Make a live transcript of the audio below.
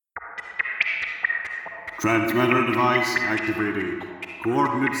Transmitter device activated.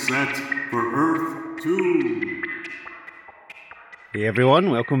 Coordinates set for Earth 2. Hey everyone,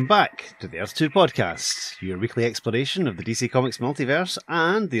 welcome back to the Earth 2 podcast, your weekly exploration of the DC Comics multiverse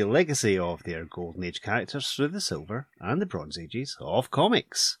and the legacy of their Golden Age characters through the Silver and the Bronze Ages of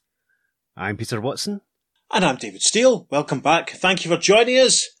comics. I'm Peter Watson. And I'm David Steele. Welcome back. Thank you for joining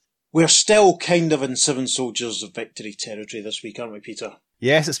us. We're still kind of in Seven Soldiers of Victory territory this week, aren't we, Peter?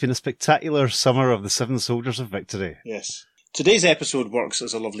 Yes, it's been a spectacular summer of the Seven Soldiers of Victory. Yes. Today's episode works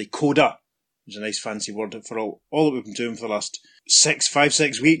as a lovely coda, which is a nice fancy word for all that we've been doing for the last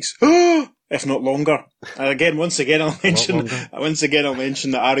 6 weeks, if not longer. And once again, I'll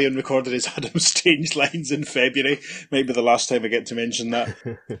mention that Arian recorded his Adam Strange lines in February. Might be the last time I get to mention that.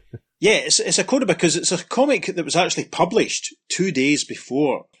 Yeah, it's a coda because it's a comic that was actually published 2 days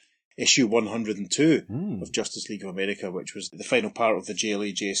before issue 102 of Justice League of America, which was the final part of the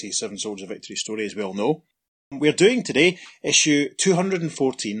JLA-JSA Seven Soldiers of Victory story, as we all know. We're doing today issue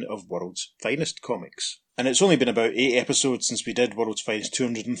 214 of World's Finest Comics. And it's only been about 8 episodes since we did World's Finest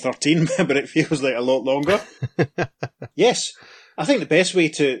 213, but it feels like a lot longer. Yes, I think the best way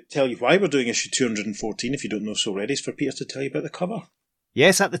to tell you why we're doing issue 214, if you don't know so already, is for Peter to tell you about the cover.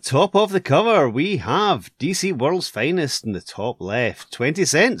 Yes, at the top of the cover, we have DC World's Finest in the top left, 20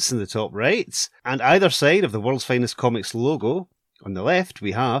 cents in the top right, and either side of the World's Finest Comics logo, on the left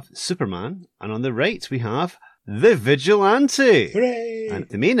we have Superman, and on the right we have the Vigilante. Hooray! And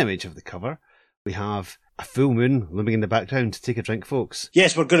the main image of the cover, we have a full moon looming in the background. Take a drink, folks.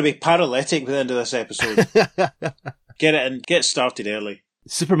 Yes, we're going to be paralytic by the end of this episode. Get it in, get started early.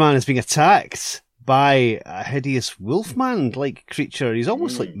 Superman is being attacked by a hideous wolfman-like creature. He's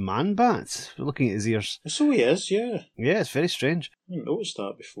almost like Man-Bat, looking at his ears. So he is, yeah. Yeah, it's very strange. I didn't notice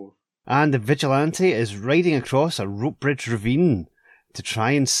that before. And the Vigilante is riding across a rope bridge ravine to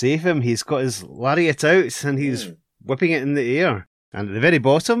try and save him. He's got his lariat out and he's whipping it in the air. And at the very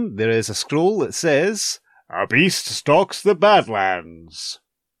bottom, there is a scroll that says, "A beast stalks the Badlands,"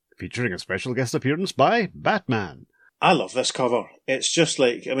 featuring a special guest appearance by Batman. I love this cover. It's just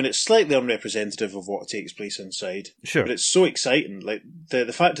like, it's slightly unrepresentative of what takes place inside. Sure. But it's so exciting. Like,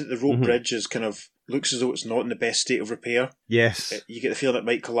 the fact that the rope bridge is looks as though it's not in the best state of repair. Yes. You get the feeling it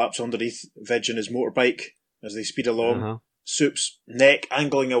might collapse underneath Vig and his motorbike as they speed along. Soup's neck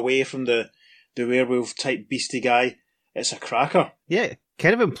angling away from the werewolf-type beastie guy. It's a cracker. Yeah, it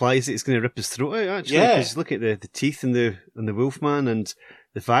kind of implies that it's going to rip his throat out, actually. Yeah. Because look at the teeth in the wolfman and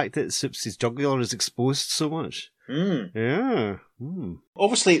the fact that Soup's jugular is exposed so much. Yeah.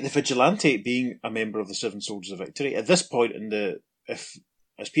 Obviously, the Vigilante being a member of the Seven Soldiers of Victory, at this point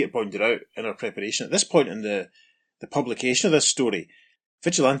as Peter pointed out in our preparation, at this point in the publication of this story,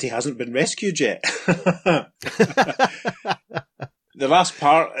 Vigilante hasn't been rescued yet. The last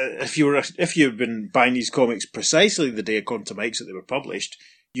part, if you'd been buying these comics precisely the day of Quantum Mike's that they were published,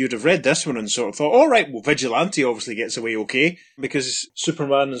 you'd have read this one and sort of thought, all right, well, Vigilante obviously gets away okay because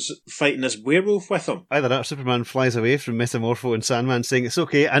Superman is fighting this werewolf with him. Either that or Superman flies away from Metamorpho and Sandman saying, "It's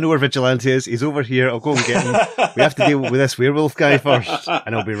okay, I know where Vigilante is, he's over here, I'll go and get him. We have to deal with this werewolf guy first,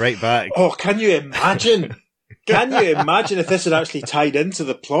 and I'll be right back." Oh, can you imagine? Can you imagine if this had actually tied into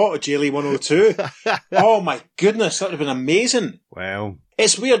the plot of JLA 102? Oh my goodness, that would have been amazing. Well,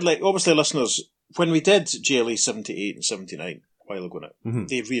 it's weird, like, obviously, listeners, when we did JLA 78 and 79, a while ago now,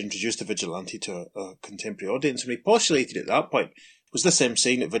 they reintroduced the Vigilante to a contemporary audience, and we postulated at that point, was this them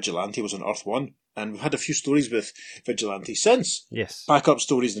saying that Vigilante was on Earth 1? And we've had a few stories with Vigilante since. Yes. Backup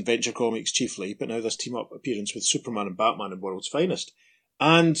stories in Adventure Comics chiefly, but now this team-up appearance with Superman and Batman in World's Finest.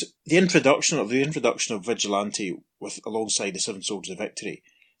 And the introduction of Vigilante alongside the Seven Soldiers of Victory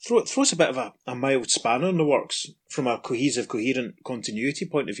throws a bit of a mild spanner in the works from a coherent continuity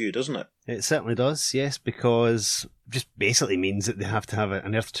point of view, doesn't it? It certainly does, yes, because it just basically means that they have to have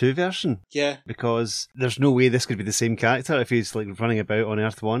an Earth 2 version. Yeah. Because there's no way this could be the same character if he's like running about on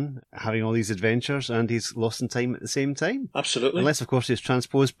Earth 1, having all these adventures, and he's lost in time at the same time. Absolutely. Unless, of course, he's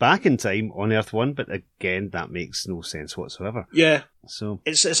transposed back in time on Earth 1, but again, that makes no sense whatsoever. Yeah. So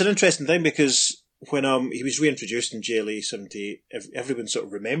it's an interesting thing because when he was reintroduced in JLA 78, everyone sort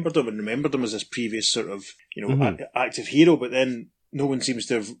of remembered him as this previous sort of, active hero, but then no one seems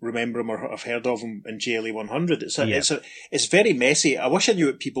to have remembered him or have heard of him in JLA 100. It's very messy. I wish I knew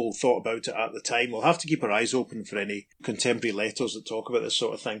what people thought about it at the time. We'll have to keep our eyes open for any contemporary letters that talk about this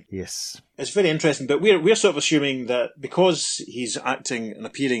sort of thing. Yes. It's very interesting, but we're sort of assuming that because he's acting and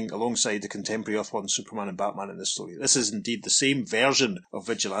appearing alongside the contemporary Earth 1 Superman and Batman in this story, this is indeed the same version of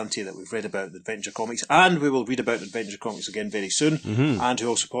Vigilante that we've read about in Adventure Comics, and we will read about in Adventure Comics again very soon, and who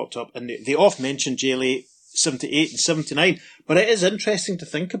also popped up in the oft-mentioned JLA 78 and 79. But it is interesting to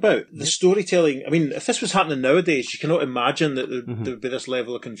think about the storytelling. I mean, if this was happening nowadays, you cannot imagine that there would be this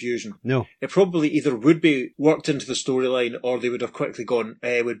level of confusion. No. It probably either would be worked into the storyline, or they would have quickly gone,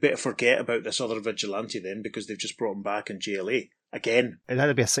 we'd better forget about this other vigilante then, because they've just brought him back in JLA. Again. It had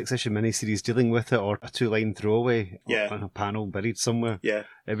to be a 6-issue miniseries dealing with it, or a 2-line throwaway on a panel buried somewhere. Yeah.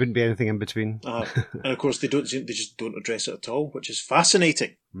 It wouldn't be anything in between. And of course, they just don't address it at all, which is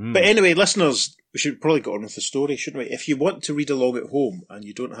fascinating. But anyway, listeners, we should probably get on with the story, shouldn't we? If you want to read along at home and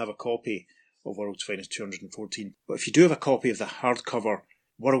you don't have a copy of World's Finest 214, but if you do have a copy of the hardcover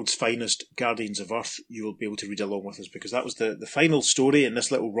World's Finest Guardians of Earth, you will be able to read along with us, because that was the final story in this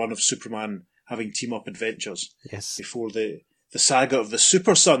little run of Superman having team-up adventures. Yes. Before the saga of the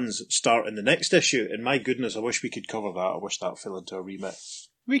Super Sons start in the next issue. And my goodness, I wish we could cover that. I wish that fell into a remit.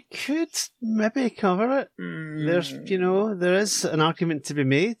 We could maybe cover it. There's, there is an argument to be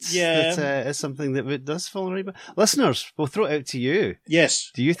made. Yeah. That is something that does fall in a remit. Listeners, we'll throw it out to you.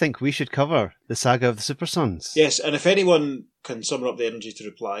 Yes. Do you think we should cover the saga of the Super Sons? Yes, and if anyone can summon up the energy to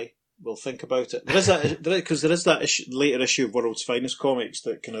reply, we'll think about it. There is that, because there is that later issue of World's Finest Comics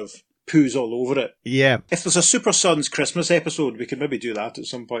that kind of poos all over it. Yeah. If there's a Super Sons Christmas episode, we could maybe do that at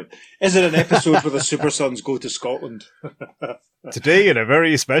some point. Is there an episode where the Super Sons go to Scotland? Today, in a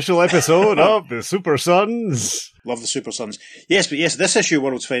very special episode of the Super Sons. Love the Super Sons. Yes, this issue,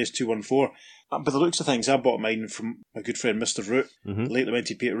 World's Finest 214, by the looks of things, I bought mine from my good friend Mr. Root, late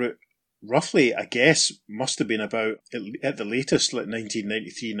lamented Peter Root. Roughly, I guess, must have been about, at the latest, like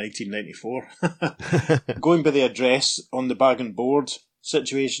 1993, 1994. Going by the address on the bag and board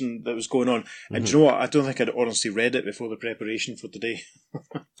situation that was going on. And do you know what? I don't think I'd honestly read it before the preparation for today.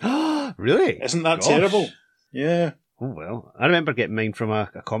 Really? Isn't that terrible? Yeah. Oh, well. I remember getting mine from a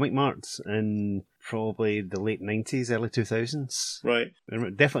Comic Mart in probably the late 90s, early 2000s. Right. I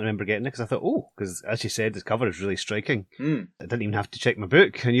definitely remember getting it because I thought, because as you said, the cover is really striking. I didn't even have to check my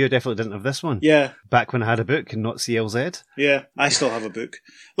book, and you definitely didn't have this one. Yeah. Back when I had a book and not CLZ. Yeah, I still have a book.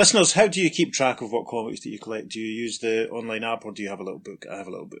 Listeners, how do you keep track of what comics that you collect? Do you use the online app, or do you have a little book? I have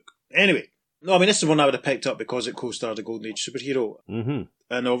a little book. Anyway. No, I mean, this is the one I would have picked up because it co-starred a Golden Age superhero.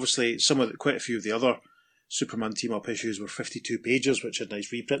 And obviously, quite a few of the other Superman team-up issues were 52 pages, which had nice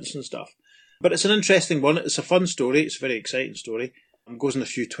reprints and stuff. But it's an interesting one. It's a fun story. It's a very exciting story. It goes in a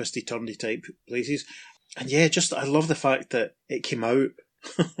few twisty-turny type places. And yeah, I love the fact that it came out.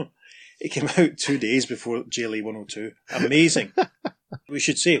 It came out 2 days before JLA 102. Amazing. We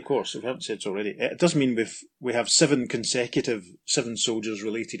should say, of course, if we haven't said it already, it does mean we have 7 consecutive 7 Soldiers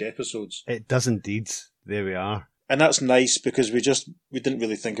related episodes. It does indeed. There we are. And that's nice because we didn't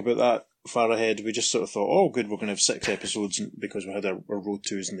really think about that far ahead. We just sort of thought, oh, good, we're going to have 6 episodes because we had our road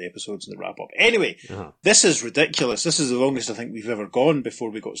twos and the episodes and the wrap up. Anyway, This is ridiculous. This is the longest I think we've ever gone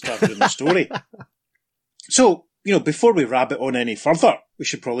before we got started in the story. So, before we rabbit on any further, we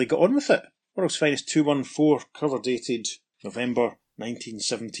should probably get on with it. World's Finest 214, cover dated November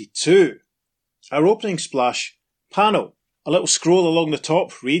 1972. Our opening splash panel, a little scroll along the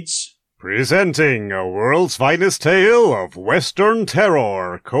top reads, Presenting a world's finest tale of Western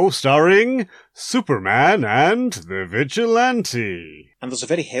terror, co-starring Superman and the Vigilante. And there's a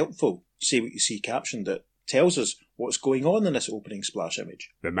very helpful say what you see caption that tells us what's going on in this opening splash image.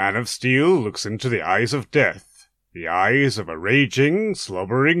 The Man of Steel looks into the eyes of death, the eyes of a raging,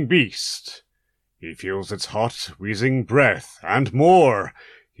 slumbering beast. He feels its hot, wheezing breath, and more.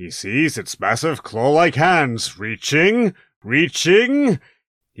 He sees its massive claw-like hands reaching.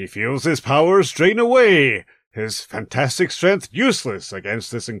 He feels his powers drain away, his fantastic strength useless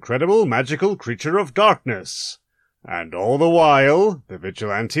against this incredible magical creature of darkness. And all the while, the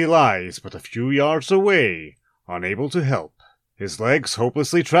Vigilante lies but a few yards away, unable to help, his legs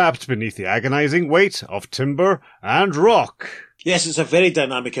hopelessly trapped beneath the agonizing weight of timber and rock. Yes, it's a very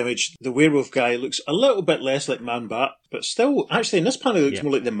dynamic image. The werewolf guy looks a little bit less like Man-Bat, but still, actually in this panel he looks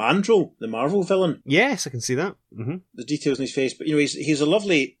more like the Mandrill, the Marvel villain. Yes, I can see that. The details in his face, but he's a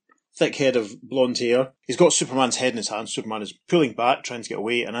lovely thick head of blonde hair. He's got Superman's head in his hand. Superman is pulling back, trying to get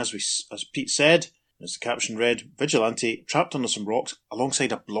away, and as Pete said, as the caption read, Vigilante trapped under some rocks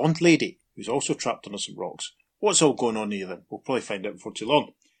alongside a blonde lady who's also trapped under some rocks. What's all going on here then? We'll probably find out before too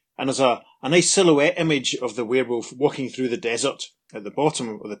long. And there's a nice silhouette image of the werewolf walking through the desert at the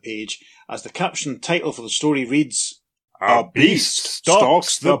bottom of the page as the caption title for the story reads, A beast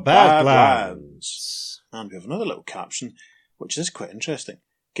stalks the Badlands. And we have another little caption, which is quite interesting.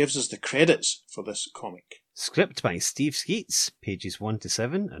 Gives us the credits for this comic. Script by Steve Skeets, pages 1 to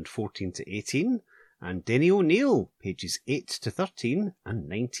 7 and 14 to 18, and Denny O'Neil, pages 8 to 13 and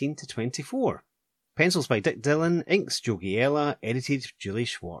 19 to 24. Pencils by Dick Dillon, inks Joe Giella, edited Julie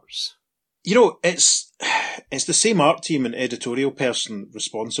Schwartz. It's it's the same art team and editorial person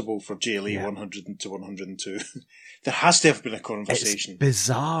responsible for JLA 100 to 102. There has to have been a conversation. It's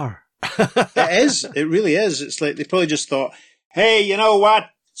bizarre. It is. It really is. It's like they probably just thought, hey, you know what?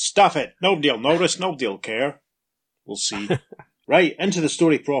 Stuff it. Nobody'll notice. Nobody'll care. We'll see. Right, into the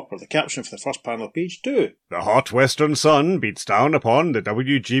story proper. The caption for the first panel of page 2. The hot western sun beats down upon the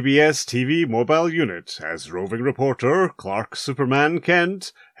WGBS TV mobile unit as roving reporter Clark Superman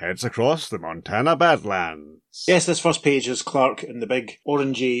Kent heads across the Montana Badlands. Yes, this first page is Clark in the big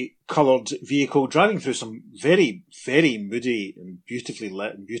orangey coloured vehicle driving through some very, very moody and beautifully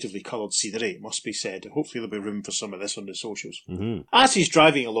lit and beautifully coloured scenery, it must be said. Hopefully there'll be room for some of this on the socials. Mm-hmm. As he's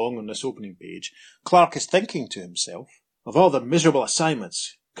driving along on this opening page, Clark is thinking to himself, of all the miserable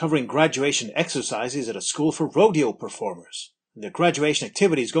assignments, covering graduation exercises at a school for rodeo performers. And their graduation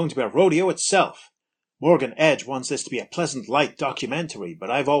activity is going to be a rodeo itself. Morgan Edge wants this to be a pleasant, light documentary,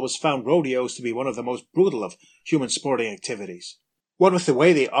 but I've always found rodeos to be one of the most brutal of human sporting activities. What with the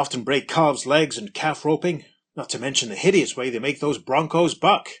way they often break calves' legs and calf roping, not to mention the hideous way they make those broncos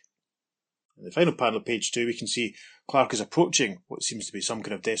buck. In the final panel of page 2, we can see Clark is approaching what seems to be some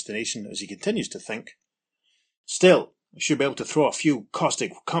kind of destination as he continues to think. Still, I should be able to throw a few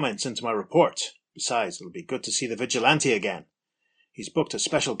caustic comments into my report. Besides, it'll be good to see the vigilante again. He's booked a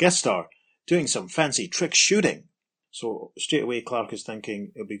special guest star, doing some fancy trick shooting. So straight away Clark is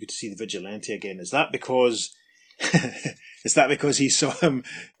thinking it'll be good to see the vigilante again. Is that because he saw him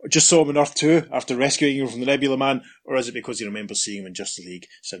in Earth 2 after rescuing him from the Nebula Man, or is it because he remembers seeing him in Justice League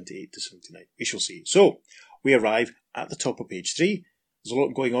 78 to 79? We shall see. So we arrive at the top of page 3. There's a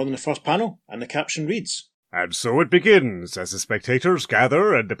lot going on in the first panel, and the caption reads, And so it begins as the spectators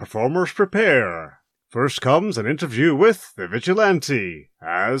gather and the performers prepare. First comes an interview with the vigilante,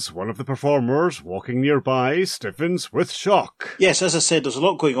 as one of the performers walking nearby stiffens with shock. Yes, as I said, there's a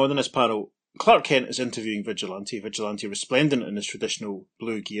lot going on in this panel. Clark Kent is interviewing Vigilante resplendent in his traditional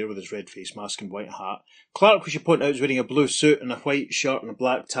blue gear with his red face mask and white hat. Clark, we should point out, is wearing a blue suit and a white shirt and a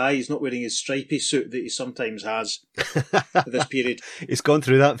black tie. He's not wearing his stripy suit that he sometimes has at this period. He's gone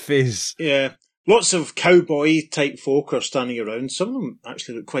through that phase. Yeah. Lots of cowboy-type folk are standing around. Some of them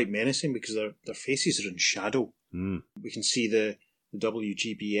actually look quite menacing because their faces are in shadow. Mm. We can see the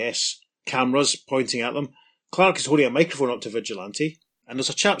WGBS cameras pointing at them. Clark is holding a microphone up to Vigilante, and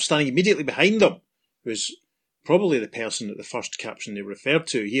there's a chap standing immediately behind them, who's probably the person that the first caption they referred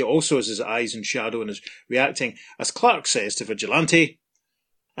to. He also has his eyes in shadow and is reacting, as Clark says to Vigilante,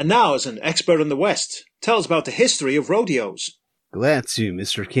 "And now, as an expert in the West, tell us about the history of rodeos." Glad to,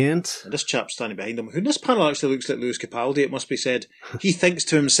 Mr. Kent. And this chap standing behind him, who in this panel actually looks like Louis Capaldi, it must be said, he thinks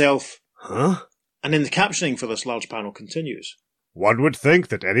to himself, Huh? And then the captioning for this large panel continues. One would think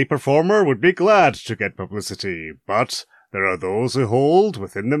that any performer would be glad to get publicity, but there are those who hold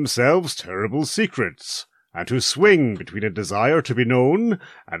within themselves terrible secrets, and who swing between a desire to be known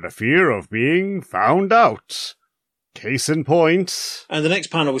and a fear of being found out. Case in point. And the next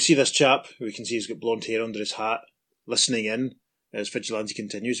panel we see this chap, who we can see has got blonde hair under his hat, listening in as Vigilante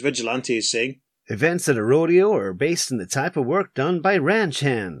continues. Vigilante is saying, Events at a rodeo are based on the type of work done by ranch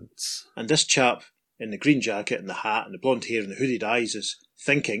hands. And this chap in the green jacket and the hat and the blonde hair and the hooded eyes is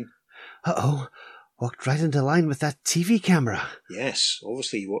thinking, Uh-oh, walked right into line with that TV camera. Yes,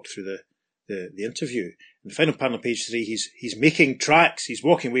 obviously he walked through the interview. In the final panel, page 3, he's making tracks. He's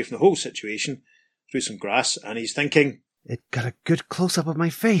walking away from the whole situation through some grass, and he's thinking, It got a good close-up of my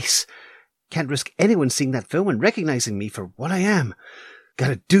face. Can't risk anyone seeing that film and recognizing me for what I am.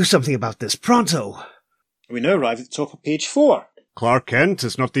 Gotta do something about this pronto. We now arrive at the top of page 4. Clark Kent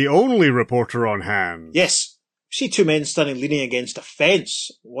is not the only reporter on hand. Yes, we see two men standing leaning against a fence.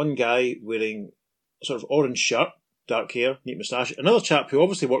 One guy wearing a sort of orange shirt, dark hair, neat moustache. Another chap who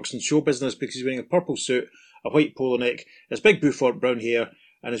obviously works in show business because he's wearing a purple suit, a white polo neck, has big bouffant brown hair,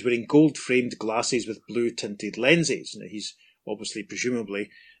 and is wearing gold-framed glasses with blue-tinted lenses. Now, he's obviously, presumably,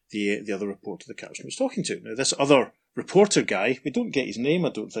 the other reporter the caption was talking to. Now, this other reporter guy, we don't get his name, I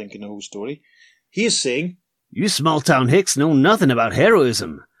don't think, in the whole story. He is saying, You small-town hicks know nothing about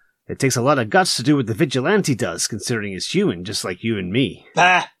heroism. It takes a lot of guts to do what the vigilante does, considering he's human, just like you and me.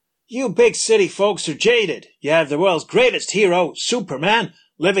 Bah! You big city folks are jaded. You have the world's greatest hero, Superman,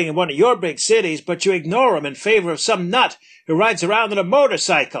 living in one of your big cities, but you ignore him in favour of some nut who rides around on a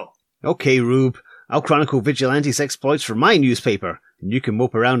motorcycle. Okay, Rube. I'll chronicle Vigilante's exploits for my newspaper, and you can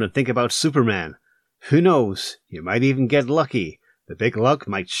mope around and think about Superman. Who knows? You might even get lucky. The big luck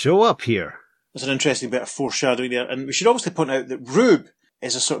might show up here. There's an interesting bit of foreshadowing there, and we should obviously point out that Rube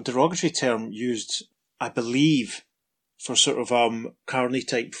is a sort of derogatory term used, I believe, for sort of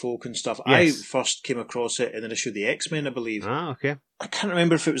carny-type folk and stuff. Yes. I first came across it in an issue of the X-Men, I believe. Ah, okay. I can't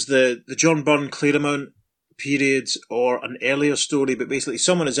remember if it was the John Byrne Claremont period or an earlier story, but basically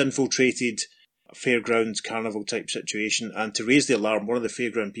someone has infiltrated a fairground carnival type situation, and to raise the alarm, one of the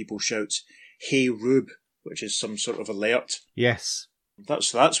fairground people shouts, "Hey Rube," which is some sort of alert. Yes.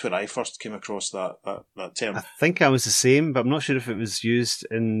 That's where I first came across that term. I think I was the same, but I'm not sure if it was used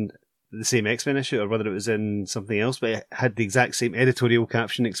in the same X-Men issue or whether it was in something else, but it had the exact same editorial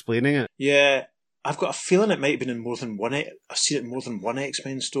caption explaining it. Yeah, I've got a feeling it might have been in more than one. I've seen it in more than one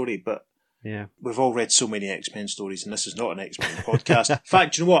X-Men story, but yeah, we've all read so many X-Men stories, and this is not an X-Men podcast. In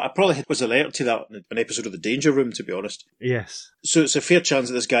fact, you know what? I probably was alerted to that in an episode of The Danger Room, to be honest. Yes. So it's a fair chance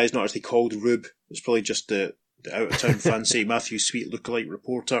that this guy's not actually called Rube. It's probably just the out-of-town fancy Matthew Sweet lookalike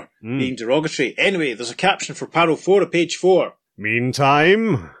reporter being derogatory. Anyway, there's a caption for panel 4 of page 4.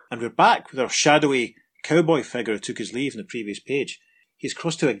 Meantime... And we're back with our shadowy cowboy figure who took his leave in the previous page. He's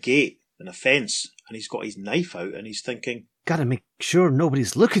crossed to a gate and a fence, and he's got his knife out, and he's thinking, "Gotta make sure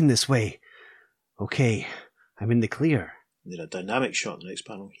nobody's looking this way. Okay, I'm in the clear." And then a dynamic shot in the next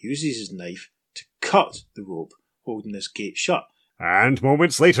panel. He uses his knife to cut the rope holding this gate shut. And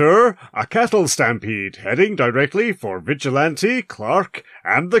moments later, a cattle stampede heading directly for Vigilante, Clark,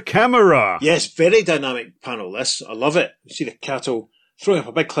 and the camera. Yes, very dynamic panel, this. I love it. You see the cattle throwing up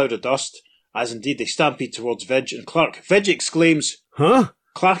a big cloud of dust, as indeed they stampede towards Vig and Clark. Vig exclaims, "Huh?"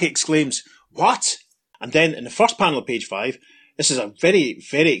 Clark exclaims, "What?" And then in the first panel of page 5, this is a very,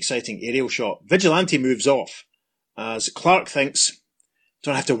 very exciting aerial shot. Vigilante moves off, as Clark thinks,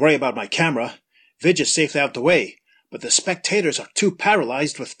 "Don't have to worry about my camera. Vig is safely out the way. But the spectators are too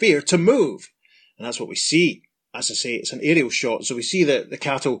paralysed with fear to move." And that's what we see. As I say, it's an aerial shot, so we see the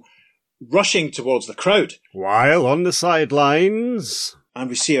cattle rushing towards the crowd. While on the sidelines... And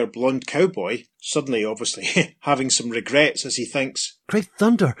we see our blonde cowboy, suddenly, obviously, having some regrets as he thinks, "Great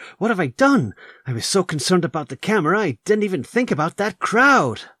thunder, what have I done? I was so concerned about the camera, I didn't even think about that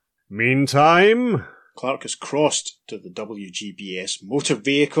crowd." Meantime... Clark has crossed to the WGBS motor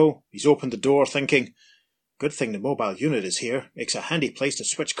vehicle. He's opened the door thinking, "Good thing the mobile unit is here. Makes a handy place to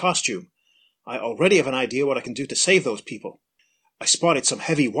switch costume. I already have an idea what I can do to save those people. I spotted some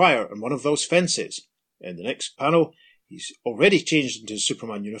heavy wire on one of those fences." In the next panel, he's already changed into his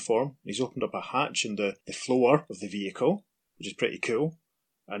Superman uniform. He's opened up a hatch in the floor of the vehicle, which is pretty cool.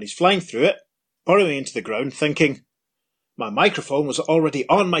 And he's flying through it, burrowing into the ground, thinking, "My microphone was already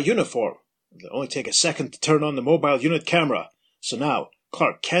on my uniform. It'll only take a second to turn on the mobile unit camera. So now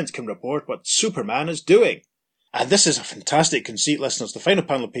Clark Kent can report what Superman is doing." And this is a fantastic conceit, listeners. The final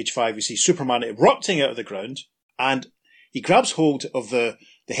panel of page 5, we see Superman erupting out of the ground, and he grabs hold of the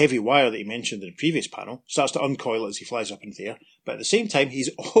heavy wire that he mentioned in the previous panel, starts to uncoil it as he flies up into the air, but at the same time, he's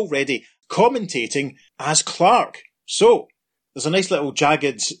already commentating as Clark. So, there's a nice little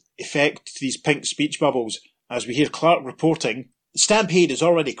jagged effect to these pink speech bubbles as we hear Clark reporting, "The stampede has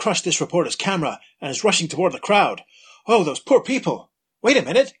already crushed this reporter's camera and is rushing toward the crowd. Oh, those poor people. Wait a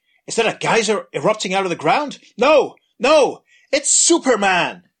minute. Is that a geyser erupting out of the ground? No, it's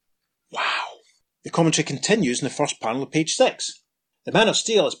Superman." Wow. The commentary continues in the first panel of page 6. "The Man of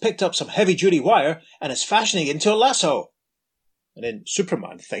Steel has picked up some heavy-duty wire and is fashioning it into a lasso." And then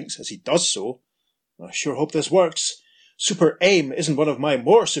Superman thinks, as he does so, "I sure hope this works. Super aim isn't one of my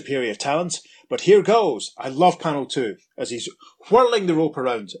more superior talents, but here goes." I love panel 2, as he's whirling the rope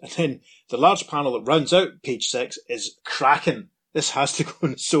around. And then the large panel that rounds out page 6 is cracking. This has to go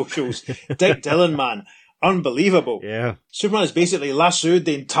on the socials. Dick Dillon, man. Unbelievable. Yeah. Superman has basically lassoed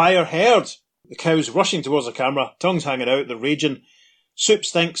the entire herd. The cows rushing towards the camera, tongues hanging out, they're raging.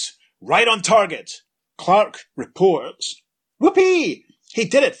 Supes thinks, "Right on target." Clark reports, "Whoopee! He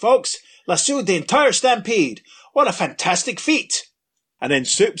did it, folks. Lassoed the entire stampede. What a fantastic feat." And then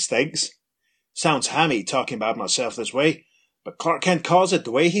Supes thinks, "Sounds hammy talking about myself this way, but Clark Kent calls it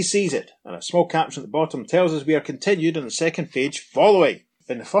the way he sees it." And a small caption at the bottom tells us we are continued on the second page following.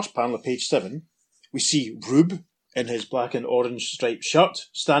 In the first panel of page 7, we see Rube in his black and orange striped shirt,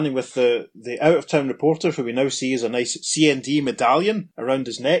 standing with the out-of-town reporter, who we now see is a nice CND medallion around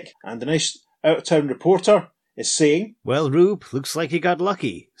his neck. And the nice out-of-town reporter is saying, "Well, Rube, looks like you got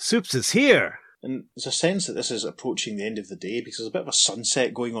lucky. Supes is here." And there's a sense that this is approaching the end of the day because there's a bit of a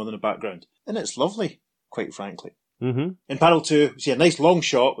sunset going on in the background. And it's lovely, quite frankly. Mm-hmm. In panel 2, we see a nice long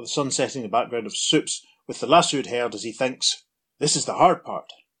shot with the sun setting in the background of Supes with the lassoed herd as he thinks, "This is the hard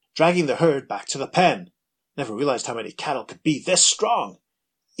part. Dragging the herd back to the pen. Never realised how many cattle could be this strong.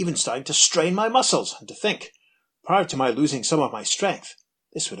 Even starting to strain my muscles, and to think, prior to my losing some of my strength,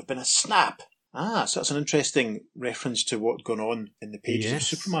 this would have been a snap." So that's an interesting reference to what gone on in the pages of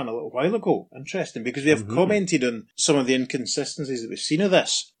Superman a little while ago. Interesting, because we have commented on some of the inconsistencies that we've seen of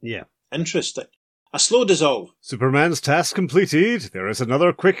this. Yeah. Interesting. A slow dissolve. Superman's task completed. There is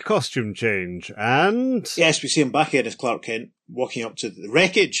another quick costume change, and... Yes, we see him back ahead as Clark Kent, walking up to the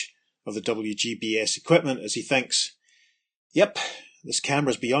wreckage of the WGBS equipment as he thinks, yep, this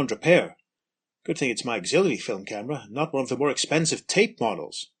camera's beyond repair. Good thing it's my auxiliary film camera, not one of the more expensive tape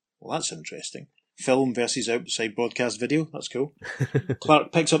models. Well, that's interesting. Film versus outside broadcast video, that's cool.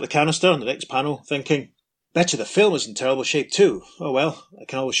 Clark picks up the canister on the next panel, thinking, betcha the film is in terrible shape too. Oh well, I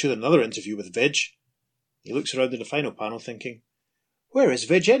can always shoot another interview with Vidge. He looks around in the final panel thinking, where is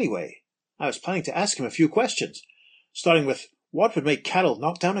Vidge anyway? I was planning to ask him a few questions, starting with, what would make Carol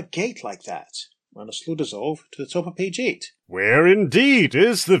knock down a gate like that? And a slow dissolve to the top of page 8. Where indeed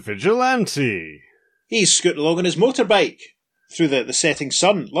is the vigilante? He's scooting along on his motorbike through the setting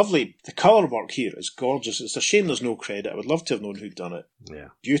sun. Lovely. The colour work here is gorgeous. It's a shame there's no credit. I would love to have known who'd done it. Yeah.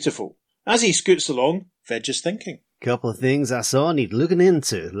 Beautiful. As he scoots along, Vidge is thinking. Couple of things I saw need looking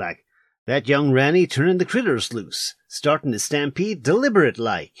into, like that young Ranny turning the critters loose, starting the stampede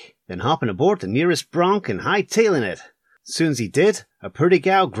deliberate-like, then hopping aboard the nearest bronc and hightailing it. Soon as he did, a pretty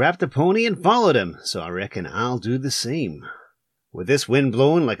gal grabbed the pony and followed him, so I reckon I'll do the same. With this wind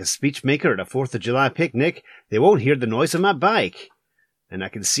blowing like a speechmaker at a 4th of July picnic, they won't hear the noise of my bike. And I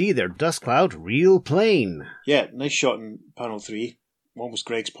can see their dust cloud real plain. Yeah, nice shot in panel 3. Almost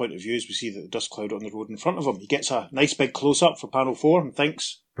Greg's point of view as we see the dust cloud on the road in front of him. He gets a nice big close-up for panel 4 and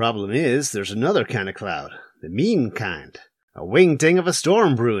thinks... Problem is, there's another kind of cloud. The mean kind. A wing-ding of a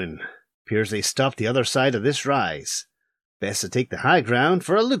storm brewing. Appears they stopped the other side of this rise. Best to take the high ground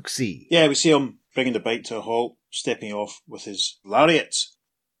for a look-see. Yeah, we see him bringing the bike to a halt, stepping off with his lariats.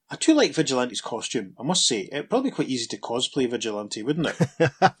 I do like Vigilante's costume, I must say. It'd probably be quite easy to cosplay Vigilante, wouldn't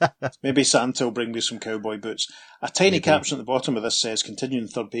it? Maybe Santa will bring me some cowboy boots. A tiny caption at the bottom of this says, continuing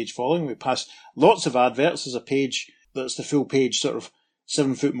third page following. We pass lots of adverts. There's a page that's the full page, sort of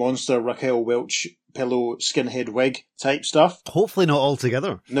 7-foot monster, Raquel Welch, pillow, skinhead wig type stuff. Hopefully not all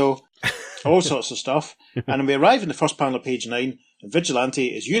together. No, all sorts of stuff. And we arrive in the first panel of page 9, and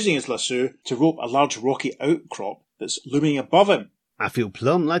Vigilante is using his lasso to rope a large rocky outcrop that's looming above him. I feel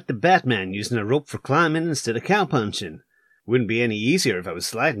plumb like the Batman using a rope for climbing instead of cowpunching. Wouldn't be any easier if I was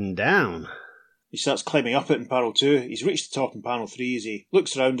sliding down. He starts climbing up it in panel 2. He's reached the top in panel 3 as he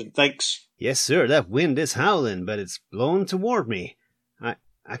looks around and thinks, yes, sir, that wind is howling, but it's blowing toward me.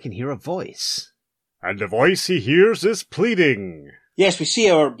 I can hear a voice. And the voice he hears is pleading. Yes, we see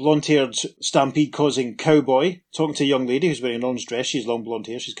our blonde-haired stampede-causing cowboy talking to a young lady who's wearing an orange dress. She has long blonde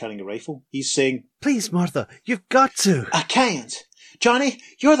hair. She's carrying a rifle. He's saying, please, Martha, you've got to. I can't. Johnny,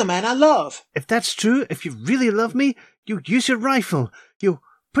 you're the man I love. If that's true, if you really love me, you use your rifle. You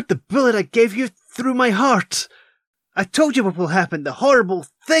put the bullet I gave you through my heart. I told you what will happen, the horrible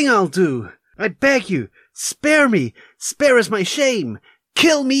thing I'll do. I beg you, spare me. Spare is my shame.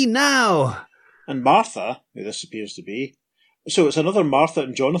 Kill me now. And Martha, who this appears to be, so it's another Martha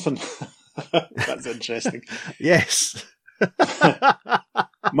and Jonathan. That's interesting. Yes.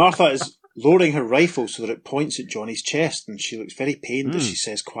 Martha is lowering her rifle so that it points at Johnny's chest, and she looks very pained as she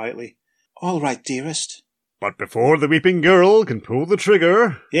says quietly, all right, dearest. But before the weeping girl can pull the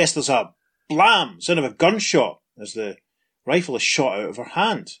trigger... Yes, there's a blam, sound of a gunshot as the rifle is shot out of her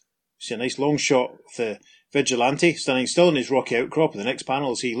hand. You see a nice long shot of the Vigilante standing still in his rocky outcrop in the next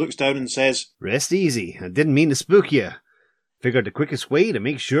panel as he looks down and says, rest easy, I didn't mean to spook you. Figured the quickest way to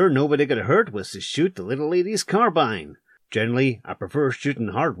make sure nobody got hurt was to shoot the little lady's carbine. Generally, I prefer shooting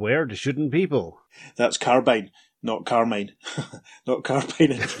hardware to shooting people. That's carbine, not carmine. Not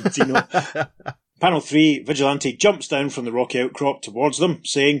carbine in Trentino. Panel 3, Vigilante jumps down from the rocky outcrop towards them,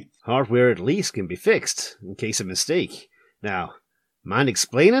 saying, hardware at least can be fixed, in case of mistake. Now, mind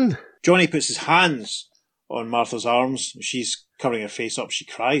explaining? Johnny puts his hands on Martha's arms. She's covering her face up. She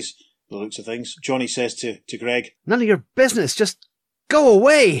cries, by the looks of things. Johnny says to Greg, none of your business, just go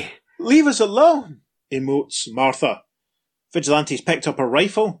away. Leave us alone, emotes Martha. Vigilante's picked up her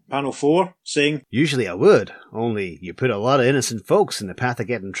rifle, panel 4, saying, usually I would, only you put a lot of innocent folks in the path of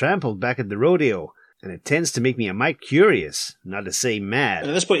getting trampled back at the rodeo, and it tends to make me a mite curious, not to say mad.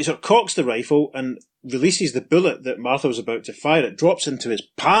 And at this point he sort of cocks the rifle and releases the bullet that Martha was about to fire. It drops into his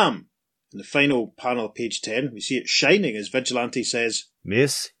palm. In the final panel of page 10, we see it shining as Vigilante says,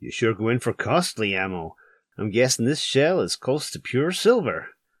 miss, you sure go in for costly ammo. I'm guessing this shell is close to pure silver.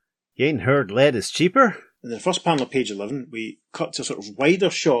 You ain't heard lead is cheaper? In the first panel of page 11, we cut to a sort of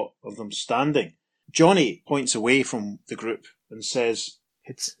wider shot of them standing. Johnny points away from the group and says,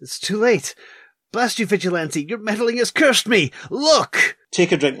 It's too late. Blast you, Vigilante, your meddling has cursed me. Look!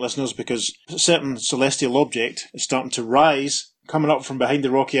 Take a drink, listeners, because a certain celestial object is starting to rise, coming up from behind the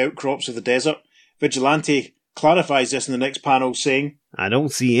rocky outcrops of the desert. Vigilante clarifies this in the next panel, saying, I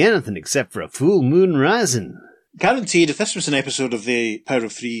don't see anything except for a full moon rising. Guaranteed, if this was an episode of the Power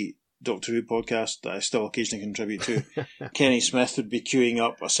of Three Doctor Who podcast that I still occasionally contribute to, Kenny Smith would be queuing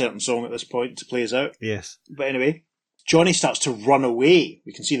up a certain song at this point to play us out. Yes. But anyway, Johnny starts to run away.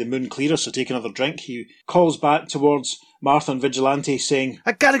 We can see the moon clearer, so take another drink. He calls back towards Martha and Vigilante, saying,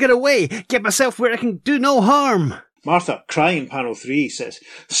 I gotta get away! Get myself where I can do no harm! Martha, crying in panel 3, says,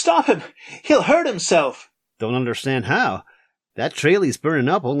 Stop him! He'll hurt himself! Don't understand how. That trail he's burning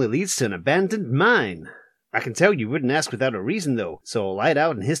up only leads to an abandoned mine. I can tell you wouldn't ask without a reason, though, so I'll light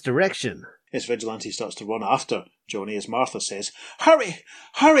out in his direction. Yes, Vigilante starts to run after Johnny as Martha says, Hurry!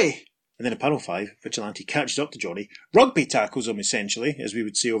 Hurry! And then in panel 5, Vigilante catches up to Johnny, rugby tackles him essentially, as we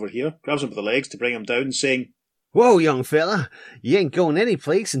would see over here, grabs him by the legs to bring him down, saying, Whoa, young fella, you ain't going any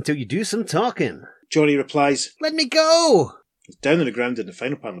place until you do some talking. Johnny replies, Let me go! He's down on the ground in the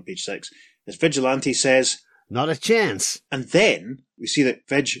final panel of page 6, as Vigilante says, Not a chance. And then we see that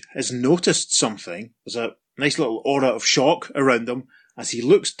Vig has noticed something. There's a nice little aura of shock around him as he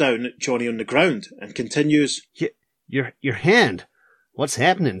looks down at Johnny on the ground and continues, Your hand. What's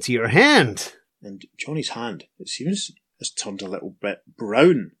happening to your hand? And Johnny's hand, it seems, has turned a little bit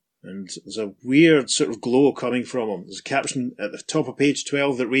brown. And there's a weird sort of glow coming from him. There's a caption at the top of page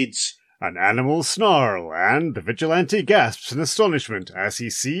 12 that reads, An animal snarl, and the Vigilante gasps in astonishment as he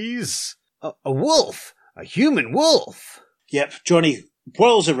sees... A wolf! A human wolf! Yep, Johnny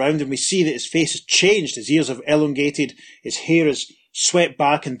whirls around and we see that his face has changed. His ears have elongated, his hair is swept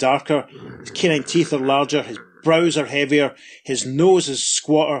back and darker, his canine teeth are larger, his brows are heavier, his nose is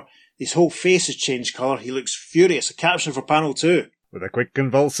squatter, his whole face has changed colour. He looks furious. A caption for panel 2. With a quick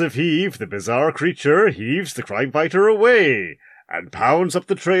convulsive heave, the bizarre creature heaves the crime fighter away and pounds up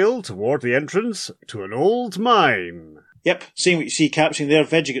the trail toward the entrance to an old mine. Yep, seeing what you see captioning there,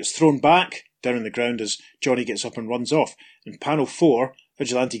 Vigi gets thrown back down on the ground as Johnny gets up and runs off. In panel 4,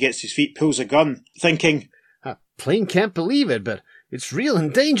 Vigilante gets to his feet, pulls a gun, thinking, I plain can't believe it, but it's real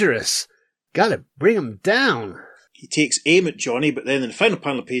and dangerous. Gotta bring him down. He takes aim at Johnny, but then in the final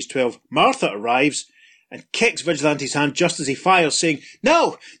panel of page 12, Martha arrives and kicks Vigilante's hand just as he fires, saying,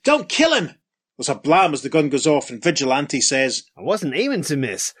 No, don't kill him! There's a blam as the gun goes off and Vigilante says, I wasn't aiming to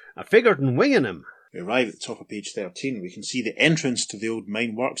miss. I figured on winging him. We arrive at the top of page 13. We can see the entrance to the old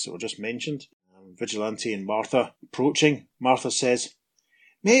mine works that were just mentioned. Vigilante and Martha approaching. Martha says,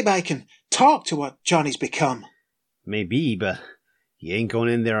 Maybe I can talk to what Johnny's become. Maybe, but you ain't going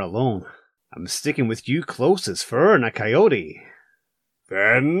in there alone. I'm sticking with you close as fur and a coyote.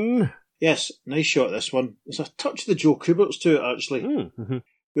 Then... Yes, nice shot this one. There's a touch of the Joe Kuberts to it, actually. Mm-hmm.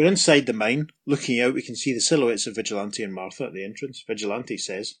 We're inside the mine. Looking out, we can see the silhouettes of Vigilante and Martha at the entrance. Vigilante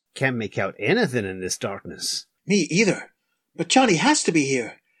says, Can't make out anything in this darkness. Me either. But Johnny has to be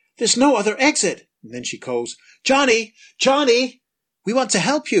here. There's no other exit. And then she calls, Johnny! Johnny! We want to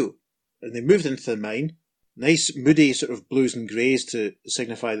help you. And they moved into the mine. Nice, moody sort of blues and greys to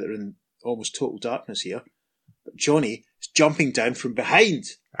signify that they're in almost total darkness here. But Johnny is jumping down from behind.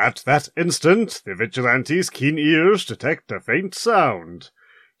 At that instant, the Vigilante's keen ears detect a faint sound.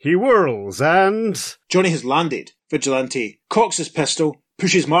 He whirls and... Johnny has landed. Vigilante cocks his pistol,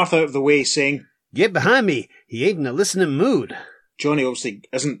 pushes Martha out of the way, saying, Get behind me. He ain't in a listening mood. Johnny obviously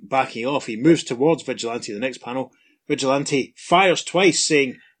isn't backing off. He moves towards Vigilante. The next panel, Vigilante fires twice,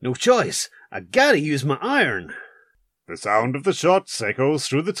 saying, No choice. I gotta use my iron. The sound of the shots echoes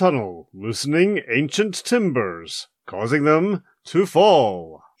through the tunnel, loosening ancient timbers, causing them to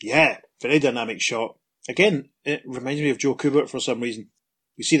fall. Yeah, very dynamic shot. Again, it reminds me of Joe Kubert for some reason.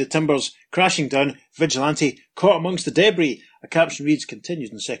 We see the timbers crashing down, Vigilante caught amongst the debris. A caption reads, continues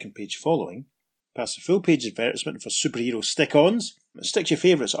on the second page following. Past the full page advertisement for superhero stick-ons. Stick your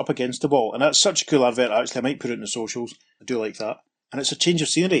favourites up against the wall. And that's such a cool advert, actually. I might put it in the socials. I do like that. And it's a change of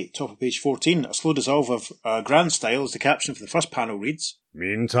scenery. Top of page 14. A slow dissolve of grand style as the caption for the first panel reads.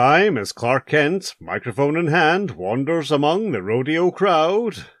 Meantime, as Clark Kent, microphone in hand, wanders among the rodeo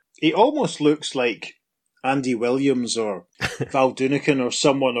crowd. He almost looks like Andy Williams or Val Doonican or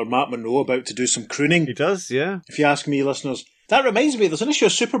someone, or Matt Monroe about to do some crooning. He does, yeah. If you ask me, listeners. That reminds me, there's an issue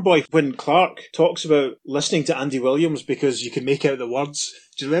of Superboy when Clark talks about listening to Andy Williams because you can make out the words.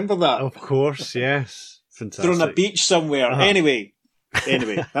 Do you remember that? Of course, yes. Fantastic. They're on a beach somewhere. Uh-huh. Anyway,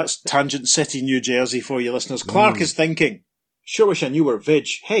 that's Tangent City, New Jersey for you listeners. Clark is thinking, sure wish I knew where Vig.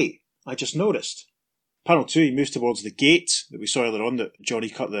 Hey, I just noticed. Panel 2, he moves towards the gate that we saw earlier on that Johnny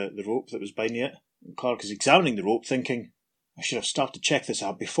cut the rope that was binding it. And Clark is examining the rope thinking, I should have stopped to check this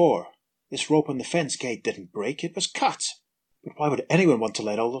out before. This rope on the fence gate didn't break, it was cut. But why would anyone want to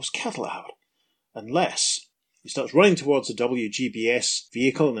let all those cattle out? Unless... He starts running towards the WGBS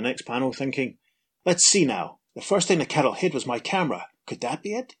vehicle in the next panel thinking, let's see now. The first thing the cattle hid was my camera. Could that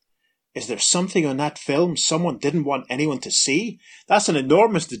be it? Is there something on that film someone didn't want anyone to see? That's an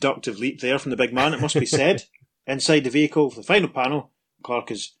enormous deductive leap there from the big man, it must be said. Inside the vehicle, for the final panel,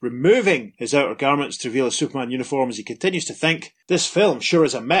 Clark is removing his outer garments to reveal his Superman uniform as he continues to think, this film sure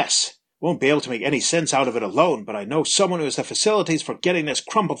is a mess. Won't be able to make any sense out of it alone, but I know someone who has the facilities for getting this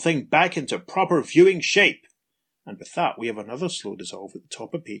crumpled thing back into proper viewing shape. And with that, we have another slow dissolve at the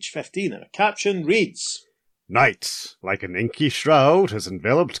top of page 15, and a caption reads, Night, like an inky shroud, has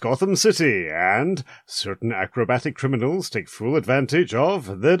enveloped Gotham City, and certain acrobatic criminals take full advantage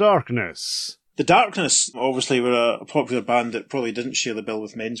of the darkness. The Darkness, obviously, were a popular band that probably didn't share the bill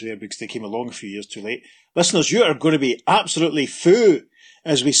with Menswear because they came along a few years too late. Listeners, you are going to be absolutely fou,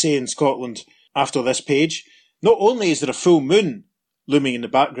 as we say in Scotland, after this page. Not only is there a full moon looming in the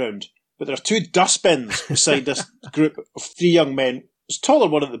background, but there are two dustbins beside this group of three young men. There's a taller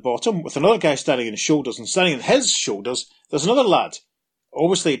one at the bottom, with another guy standing on his shoulders, and standing on his shoulders, there's another lad,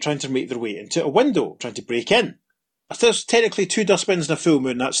 obviously trying to make their way into a window, trying to break in. If there's technically two dustbins and a full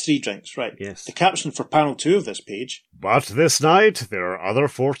moon, that's 3 drinks, right? Yes. The caption for panel 2 of this page. But this night, there are other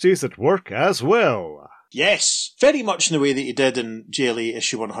forces at work as well. Yes, very much in the way that you did in JLA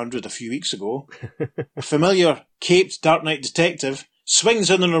issue 100 a few weeks ago. A familiar, caped Dark Knight detective swings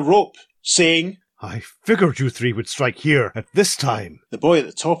in on a rope, saying, I figured you three would strike here at this time. The boy at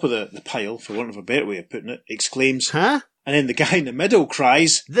the top of the pile, for want of a better way of putting it, exclaims, Huh? And then the guy in the middle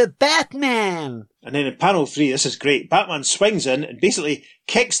cries, The Batman! And then in panel 3, this is great, Batman swings in and basically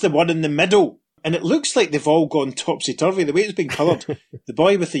kicks the one in the middle. And it looks like they've all gone topsy-turvy, the way it's been coloured. The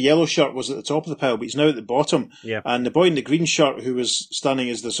boy with the yellow shirt was at the top of the pile, but he's now at the bottom. Yeah. And the boy in the green shirt, who was standing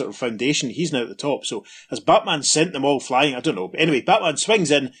as the sort of foundation, he's now at the top. So has Batman sent them all flying? I don't know. But anyway, Batman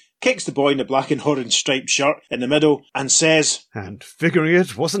swings in, kicks the boy in the black and orange striped shirt in the middle, and says, And figuring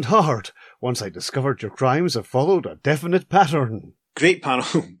it wasn't hard. Once I discovered your crimes have followed a definite pattern. Great panel,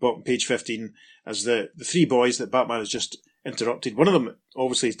 bottom page 15, as the three boys that Batman has just interrupted. One of them,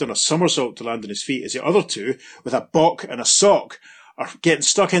 obviously, has done a somersault to land on his feet, as the other two, with a bock and a sock, are getting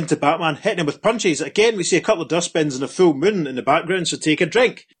stuck into Batman, hitting him with punches. Again, we see a couple of dustbins and a full moon in the background, so take a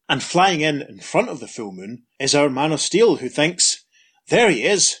drink. And flying in front of the full moon is our Man of Steel, who thinks, There he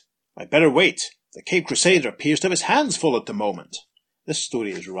is. I better wait. The Cape Crusader appears to have his hands full at the moment. This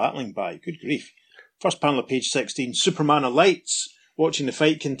story is rattling by. Good grief. First panel of page 16, Superman alights, watching the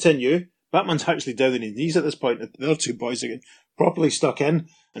fight continue. Batman's actually down on his knees at this point. The other two boys are getting properly stuck in.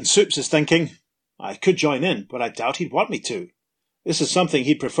 And Supes is thinking, I could join in, but I doubt he'd want me to. This is something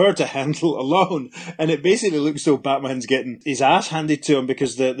he'd prefer to handle alone. And it basically looks though Batman's getting his ass handed to him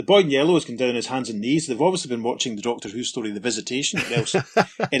because the boy in yellow has gone down on his hands and knees. They've obviously been watching the Doctor Who story, The Visitation. Else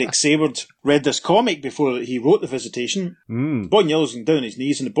Eric Saward read this comic before he wrote The Visitation. The boy in yellow's gone down on his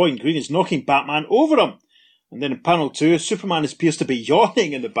knees and the boy in green is knocking Batman over him. And then in panel 2, Superman appears to be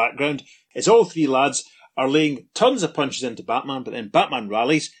yawning in the background as all three lads are laying tons of punches into Batman, but then Batman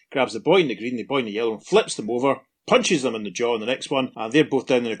rallies, grabs the boy in the green, the boy in the yellow, and flips them over, punches them in the jaw in the next one, and they're both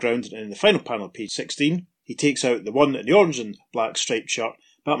down on the ground. And in the final panel of page 16, he takes out the one in the orange and black striped shirt,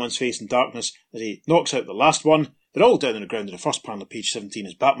 Batman's face in darkness, as he knocks out the last one. They're all down on the ground in the first panel of page 17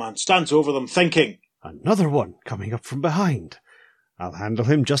 as Batman stands over them thinking, Another one coming up from behind. I'll handle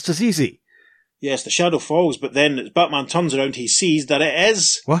him just as easy. Yes, the shadow falls, but then as Batman turns around, he sees that it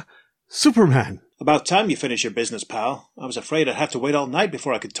is... What? Superman! About time you finish your business, pal. I was afraid I'd have to wait all night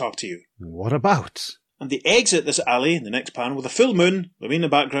before I could talk to you. What about? And they exit this alley in the next panel with a full moon looming in the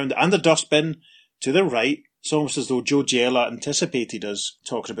background and the dustbin to their right. It's almost as though Joe Giella anticipated us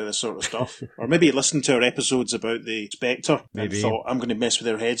talking about this sort of stuff. Or maybe he listened to our episodes about the Spectre and thought, I'm going to mess with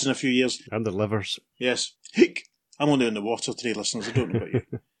their heads in a few years. And the livers. Yes. Hick! I'm only in the water today, listeners. I don't know about you.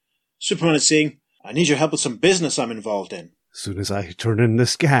 Superman is saying, I need your help with some business I'm involved in. Soon as I turn in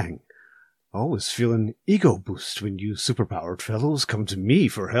this gang. Always feel an ego boost when you superpowered fellows come to me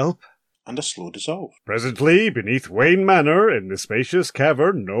for help. And a slow dissolve. Presently, beneath Wayne Manor, in the spacious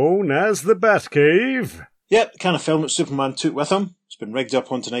cavern known as the Batcave. Yep, the kind of film that Superman took with him. It's been rigged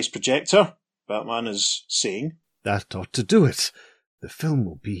up onto a nice projector. Batman is saying, That ought to do it. The film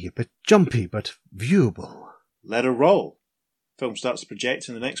will be a bit jumpy, but viewable. Let her roll. Film starts to project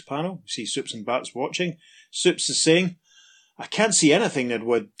in the next panel. We see Supes and Bats watching. Supes is saying, I can't see anything,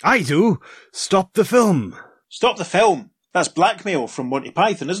 Nedwood. I do. Stop the film. Stop the film. That's blackmail from Monty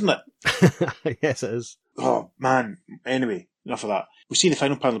Python, isn't it? Yes, it is. Oh, man. Anyway, enough of that. We see the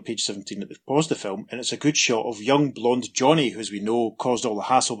final panel of page 17 that they've paused the film, and it's a good shot of young blonde Johnny, who, as we know, caused all the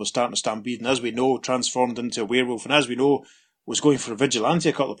hassle with starting a stampede, and as we know, transformed into a werewolf, and as we know, was going for a vigilante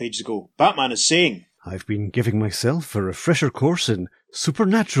a couple of pages ago. Batman is saying, I've been giving myself a refresher course in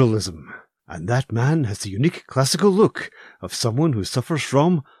supernaturalism. And that man has the unique classical look of someone who suffers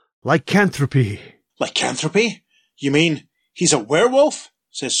from lycanthropy. Lycanthropy? You mean he's a werewolf?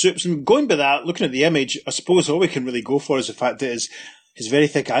 Says Soups. And going by that, looking at the image, I suppose all we can really go for is the fact that his very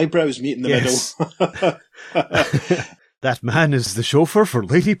thick eyebrows meet in the middle. That man is the chauffeur for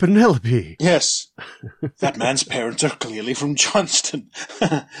Lady Penelope. Yes. That man's parents are clearly from Johnston.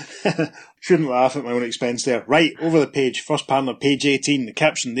 Shouldn't laugh at my own expense there. Right, over the page, first panel of page 18, the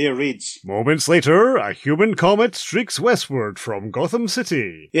caption there reads... Moments later, a human comet streaks westward from Gotham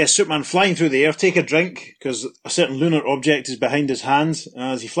City. Yes, Superman flying through the air, take a drink, because a certain lunar object is behind his hand.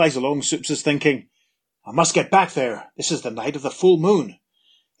 As he flies along, Soups is thinking, I must get back there. This is the night of the full moon.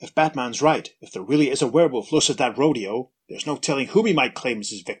 If Batman's right, if there really is a werewolf loose at that rodeo, there's no telling who we might claim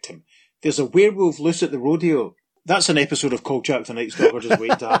as his victim. There's a werewolf loose at the rodeo. That's an episode of Kolchak the Night Stalker just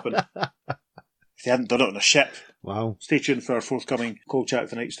waiting to happen. If they hadn't done it on a ship. Wow. Stay tuned for our forthcoming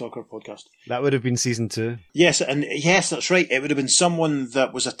Kolchak the Night Stalker podcast. That would have been season 2. Yes, and yes, that's right. It would have been someone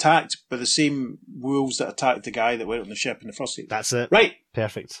that was attacked by the same wolves that attacked the guy that went on the ship in the first season. That's it. Right.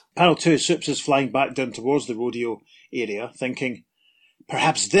 Perfect. Panel 2, Soups is flying back down towards the rodeo area, thinking,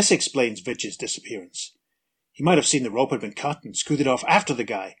 perhaps this explains Vidge's disappearance. He might have seen the rope had been cut and scooted off after the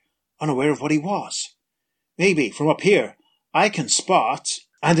guy, unaware of what he was. Maybe, from up here, I can spot...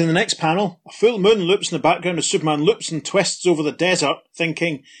 And in the next panel, a full moon loops in the background as Superman loops and twists over the desert,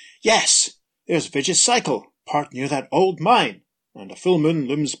 thinking, yes, there's Vidge's cycle, parked near that old mine. And a full moon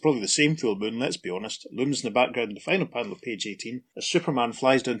looms, probably the same full moon, let's be honest, looms in the background in the final panel of page 18, as Superman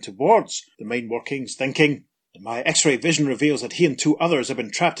flies down towards the mine workings, thinking, and my X-ray vision reveals that he and 2 others have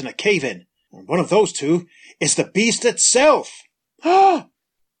been trapped in a cave-in, and one of those 2 is the beast itself. Ah!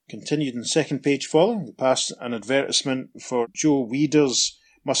 Continued in the second page following, we pass an advertisement for Joe Weider's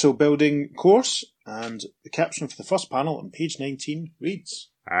muscle building course, and the caption for the first panel on page 19 reads,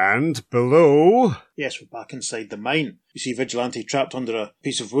 And below... Yes, we're back inside the mine. We see Vigilante trapped under a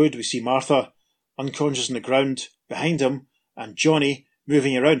piece of wood. We see Martha unconscious on the ground behind him, and Johnny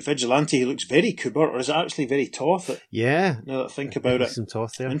moving around. Vigilante, he looks very Cooper, or is it actually very Toth? Yeah. Now that I think about it. Some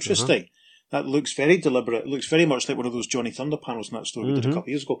Toth there. Interesting. That looks very deliberate. It looks very much like one of those Johnny Thunder panels in that story we did a couple of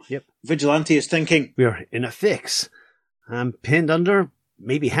years ago. Yep. Vigilante is thinking, we're in a fix. I'm pinned under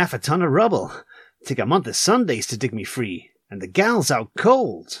maybe half a ton of rubble. Take a month of Sundays to dig me free, and the gal's out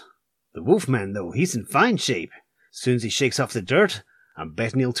cold. The Wolfman, though, he's in fine shape. Soon as he shakes off the dirt, I'm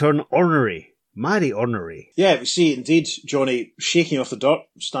betting he'll turn ornery. Mighty ornery. Yeah, we see indeed Johnny shaking off the dirt,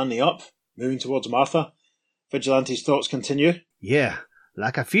 standing up, moving towards Martha. Vigilante's thoughts continue. Yeah,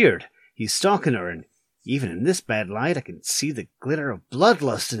 like I feared, he's stalking her, and even in this bad light I can see the glitter of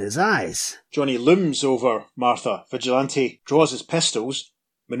bloodlust in his eyes. Johnny looms over Martha. Vigilante draws his pistols,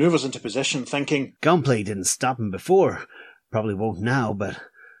 manoeuvres into position, thinking, gunplay didn't stop him before. Probably won't now, but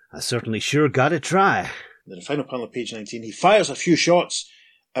I certainly sure gotta try. In the final panel of page 19, he fires a few shots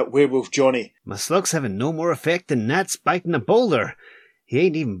at Werewolf Johnny. My slug's having no more effect than gnats biting a boulder. He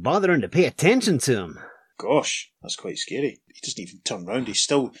ain't even bothering to pay attention to him. Gosh, that's quite scary. He doesn't even turn round. He's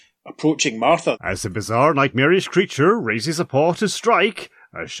still approaching Martha. As the bizarre nightmarish creature raises a paw to strike,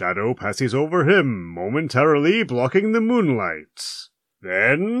 a shadow passes over him, momentarily blocking the moonlight.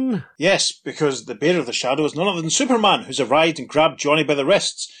 Then... Yes, because the bearer of the shadow is none other than Superman, who's arrived and grabbed Johnny by the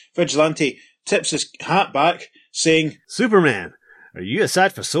wrists. Vigilante tips his hat back, saying, Superman, are you a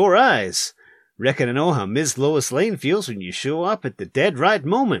sight for sore eyes? Reckon I know how Ms. Lois Lane feels when you show up at the dead right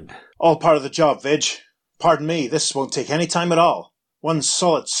moment. All part of the job, Vig. Pardon me, this won't take any time at all. One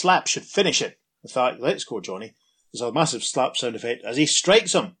solid slap should finish it. In fact, let's go, Johnny. There's a massive slap sound effect as he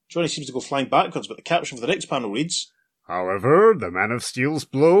strikes him. Johnny seems to go flying backwards, but the caption for the next panel reads, However, the Man of Steel's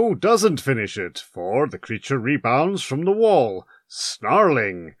blow doesn't finish it, for the creature rebounds from the wall,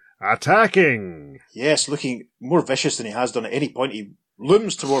 snarling, attacking. Yes, looking more vicious than he has done at any point. He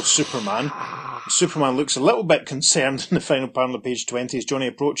looms towards Superman. Superman looks a little bit concerned in the final panel of page 20 as Johnny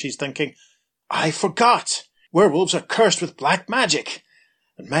approaches, thinking, I forgot! Werewolves are cursed with black magic,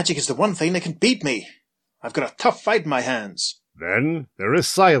 and magic is the one thing that can beat me. I've got a tough fight in my hands. Then there is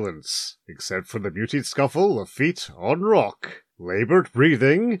silence, except for the muted scuffle of feet on rock, laboured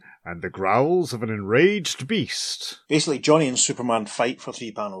breathing, and the growls of an enraged beast. Basically, Johnny and Superman fight for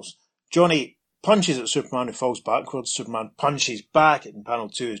 3 panels. Johnny punches at Superman, who falls backwards. Superman punches back in panel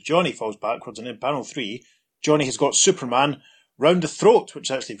 2 as Johnny falls backwards. And in panel 3, Johnny has got Superman round the throat, which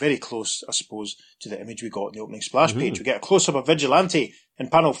is actually very close, I suppose, to the image we got in the opening splash page. We get a close-up of Vigilante in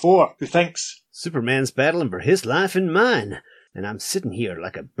panel 4, who thinks, Superman's battling for his life and mine, and I'm sitting here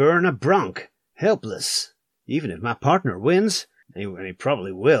like a burr in a bronc, helpless. Even if my partner wins, and he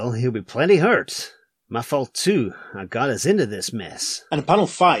probably will, he'll be plenty hurt. My fault too, I got us into this mess. And in panel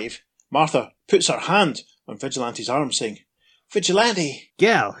 5, Martha puts her hand on Vigilante's arm, saying, "Vigilante!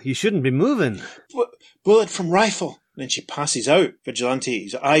 Gal, you shouldn't be moving." Bullet from rifle." And then she passes out.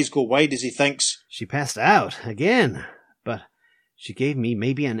 Vigilante's eyes go wide as he thinks, She passed out again, but she gave me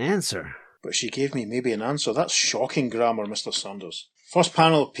maybe an answer. "But she gave me maybe an answer." That's shocking grammar, Mr. Saunders. First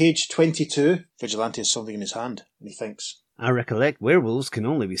panel, page 22. Vigilante has something in his hand, and he thinks, I recollect werewolves can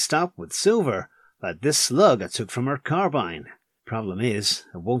only be stopped with silver, like this slug I took from her carbine. Problem is,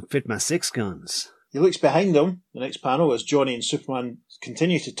 it won't fit my 6 guns. He looks behind him, the next panel, as Johnny and Superman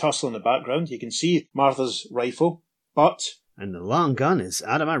continue to tussle in the background. You can see Martha's rifle, but... And the long gun is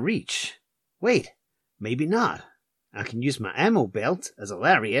out of my reach. Wait, maybe not. I can use my ammo belt as a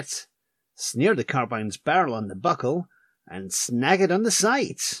lariat, snare the carbine's barrel on the buckle, and snag it on the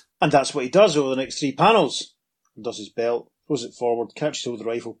sight. And that's what he does over the next 3 panels. He does his belt, throws it forward, catches hold of the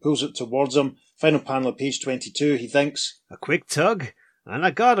rifle, pulls it towards him. Final panel of page 22, he thinks, A quick tug, and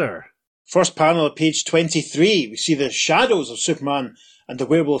I got her. First panel of page 23, we see the shadows of Superman and the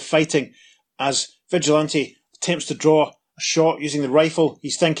werewolf fighting as Vigilante attempts to draw a shot using the rifle.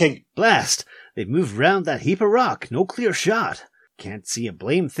 He's thinking, Blast! They've moved round that heap of rock, no clear shot. Can't see a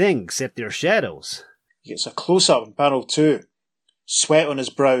blame thing except their shadows. He gets a close-up in panel 2. Sweat on his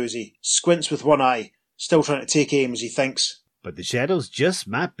brow as he squints with one eye, still trying to take aim as he thinks, But the shadows just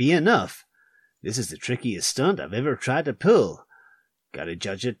might be enough. This is the trickiest stunt I've ever tried to pull. Gotta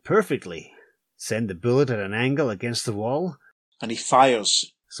judge it perfectly. Send the bullet at an angle against the wall, and he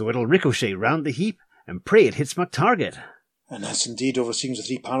fires. so it'll ricochet round the heap and pray it hits my target. And that's indeed over a series of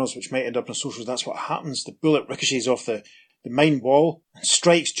 3 panels, which might end up in a social. That's what happens. The bullet ricochets off the mine wall and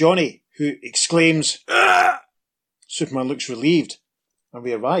strikes Johnny, who exclaims, "Ah!" Superman looks relieved, and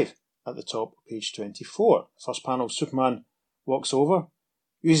we arrive at the top of page 24. First panel, Superman walks over,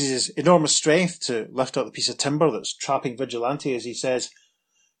 uses his enormous strength to lift up the piece of timber that's trapping Vigilante as he says,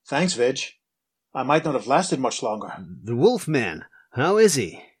 "Thanks, Vig. I might not have lasted much longer." The Wolfman, how is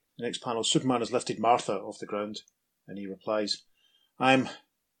he? The next panel, Superman has lifted Martha off the ground, and he replies, "I'm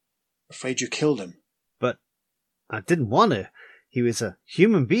afraid you killed him." But I didn't want to. He was a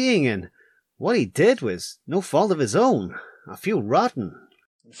human being, and what he did was no fault of his own. I feel rotten.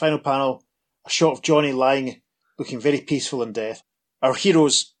 In the final panel, a shot of Johnny lying, looking very peaceful in death. Our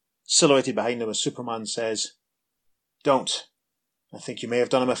hero's silhouetted behind him as Superman says, "Don't. I think you may have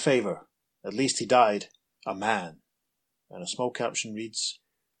done him a favour. At least he died a man." And a small caption reads,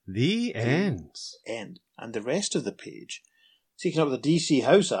 The end. End. And the rest of the page, taking up the DC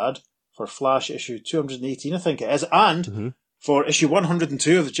House ad for Flash issue 218, I think it is, and for issue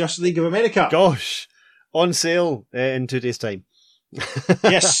 102 of the Justice League of America. Gosh, on sale in 2 days' time.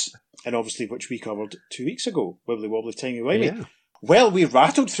 Yes, and obviously which we covered 2 weeks ago, Wibbly Wobbly Timey Wimey. Yeah. Well, we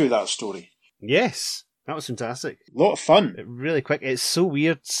rattled through that story. Yes, that was fantastic. A lot of fun. Really quick. It's so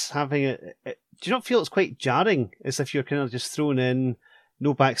weird having it. Do you not feel it's quite jarring? As if you're kind of just thrown in.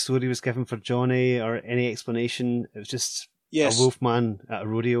 No backstory was given for Johnny or any explanation. It was just Yes. a wolfman at a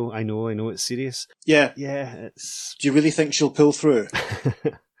rodeo. I know it's serious. Yeah. Yeah, it's... Do you really think she'll pull through?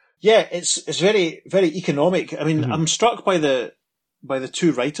 Yeah, it's very, very economic. I mean, I'm struck by the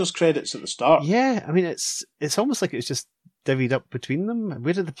 2 writers' credits at the start. Yeah, I mean, it's almost like it's just divvied up between them.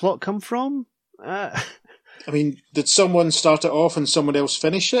 Where did the plot come from? I mean, did someone start it off and someone else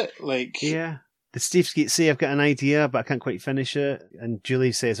finish it? Like, Yeah. Did Steve Skeet say, I've got an idea, but I can't quite finish it? And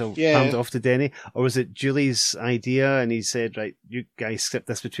Julie says, I'll hand it off to Denny. Or was it Julie's idea and he said, right, you guys script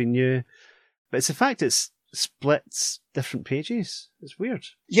this between you? But it's the fact it's splits different pages. It's weird.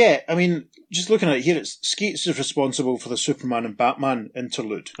 Yeah, I mean, just looking at it here, it's Skeets is responsible for the Superman and Batman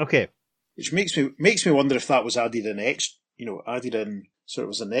interlude. Okay. Which makes me wonder if that was added in sort of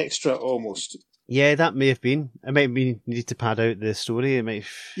as an extra almost. Yeah, that may have been. It might have been needed to pad out the story. It might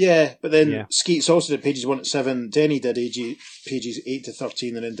have... Yeah, but then Skeets also did pages 1 to 7. Denny did pages 8 to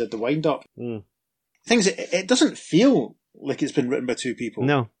 13 and then did the wind-up. Things, it doesn't feel like it's been written by 2 people.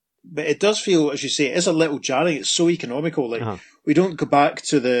 No. But it does feel, as you say, it is a little jarring. It's so economical. Like, we don't go back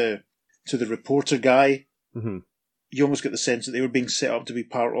to the reporter guy. You almost get the sense that they were being set up to be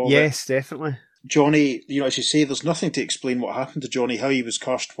part of it. Yes, definitely. Johnny, as you say, there's nothing to explain what happened to Johnny, how he was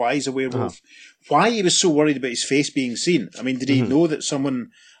cursed, why he's a werewolf, why he was so worried about his face being seen. I mean, did he know that someone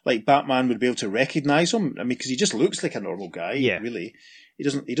like Batman would be able to recognise him? I mean, because he just looks like a normal guy, really. He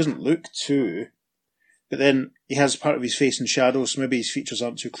doesn't look too... But then he has part of his face in shadow, so maybe his features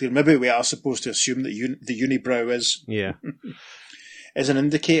aren't too clear. Maybe we are supposed to assume that the unibrow is an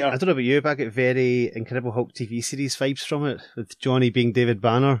indicator. I don't know about you, but I get very Incredible Hulk TV series vibes from it, with Johnny being David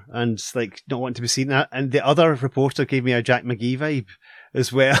Banner and like not wanting to be seen. And the other reporter gave me a Jack McGee vibe.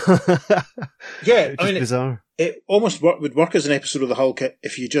 as well. Yeah, Which is bizarre. It almost would work as an episode of the Hulk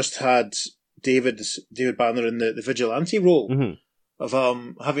if you just had David Banner in the vigilante role of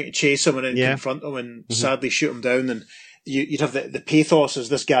having to chase him and then confront him and sadly shoot him down, and you'd have the pathos as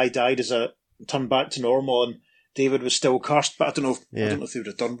this guy died as a turned back to normal, and David was still cursed. But I don't know if they would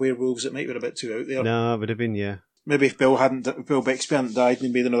have done werewolves. It might have been a bit too out there. No, it would have been, yeah. Maybe if Bill Bixby hadn't died and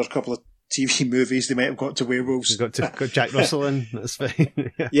he made another couple of TV movies, they might have got to werewolves. Got Jack Russell in. That's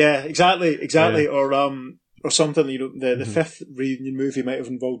fine. Yeah, exactly. Yeah. Or something. The fifth reunion movie might have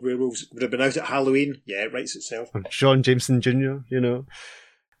involved werewolves. Would have been out at Halloween. Yeah, it writes itself. Or Sean Jameson Jr.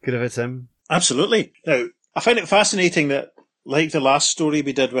 Could have had him. Absolutely. Now, I find it fascinating that, like the last story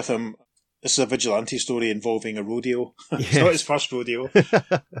we did with him, this is a vigilante story involving a rodeo. It's not his first rodeo.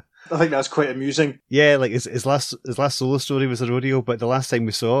 I think that's quite amusing. Yeah, like his last solo story was a rodeo, but the last time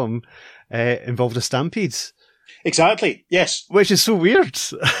we saw him involved a stampede. Exactly, yes. Which is so weird.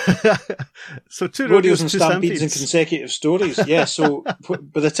 So two rodeos rodeos and two stampedes in consecutive stories. Yeah, so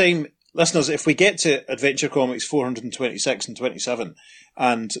by the time, listeners, if we get to Adventure Comics 426 and 27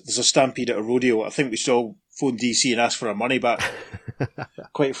 and there's a stampede at a rodeo, I think we should all phone DC and ask for our money back,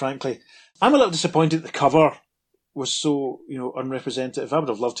 quite frankly. I'm a little disappointed that the cover was so, unrepresentative. I would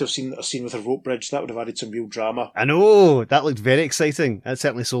have loved to have seen a scene with a rope bridge. That would have added some real drama. I know, that looked very exciting. That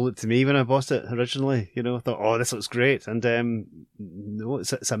certainly sold it to me when I bought it originally. I thought, oh, this looks great. And no,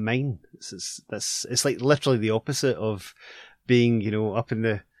 it's a mine. It's like literally the opposite of being, up in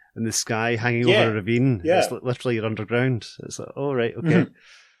the sky, hanging over a ravine. Yeah. It's literally you're underground. It's like, oh, right, okay.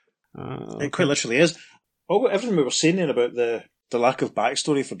 It quite literally is. Everything we were saying then about the lack of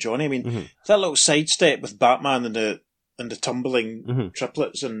backstory for Johnny. I mean, that little sidestep with Batman and the tumbling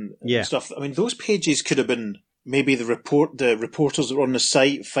triplets and stuff. I mean, those pages could have been maybe the reporters that were on the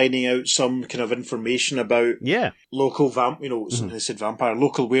site finding out some kind of information about local they said vampire,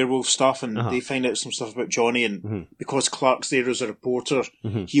 local werewolf stuff, and they find out some stuff about Johnny, and because Clark's there as a reporter,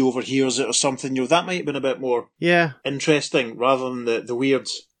 he overhears it or something. That might have been a bit more interesting rather than the weird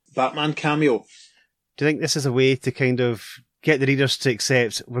Batman cameo. Do you think this is a way to kind of get the readers to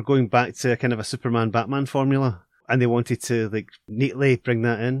accept we're going back to a kind of a Superman-Batman formula, and they wanted to neatly bring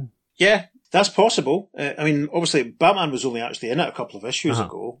that in? Yeah, that's possible. I mean, obviously, Batman was only actually in it a couple of issues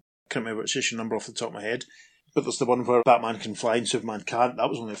ago. I can't remember which issue number off the top of my head, but there's the one where Batman can fly and Superman can't. That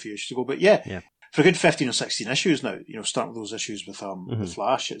was only a few issues ago. But yeah. For a good 15 or 16 issues now, starting with those issues with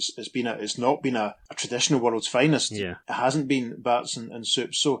Flash, it's not been a traditional world's finest. Yeah. It hasn't been bats and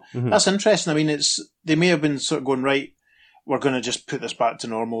soups. So that's interesting. I mean, they may have been sort of going, right, we're going to just put this back to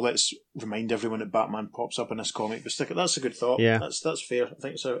normal. Let's remind everyone that Batman pops up in this comic. But that's a good thought. Yeah. That's fair. I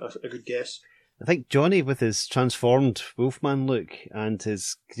think it's a good guess. I think Johnny, with his transformed Wolfman look and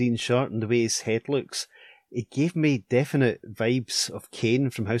his green shirt and the way his head looks, it gave me definite vibes of Kane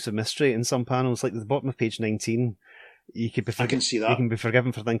from House of Mystery in some panels. Like at the bottom of page 19, I can see that. You can be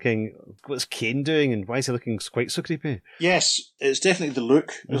forgiven for thinking, what's Kane doing and why is he looking quite so creepy? Yes, it's definitely the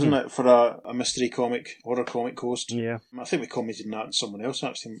look, isn't it, for a mystery comic, horror comic coast. Yeah. I think we commented on that in someone else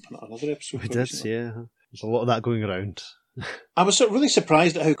actually in another episode. We did, yeah. There's a lot of that going around. I was really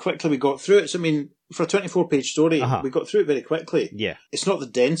surprised at how quickly we got through it. So, I mean, for a 24-page story, we got through it very quickly. Yeah. It's not the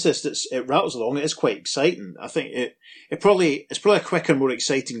densest, it rattles along, it is quite exciting. I think it's probably a quicker, more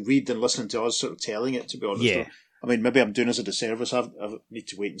exciting read than listening to us sort of telling it, to be honest. Yeah. I mean, maybe I'm doing us a disservice. I need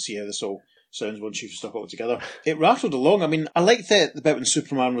to wait and see how this all sounds once you've stuck it all together. It rattled along. I mean, I liked the bit when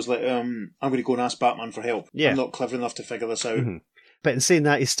Superman was like, I'm going to go and ask Batman for help. Yeah. I'm not clever enough to figure this out. But in saying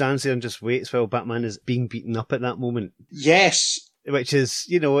that, he stands there and just waits while Batman is being beaten up at that moment. Yes. Which is,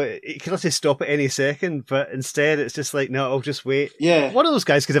 it can literally stop at any second, but instead it's just like, no, I'll just wait. Yeah. One of those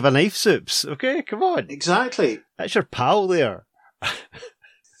guys could have a knife soups, okay? Come on. Exactly. That's your pal there.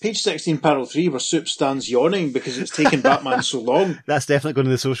 Page 16, panel 3, where Soup stands yawning because it's taken Batman so long. That's definitely going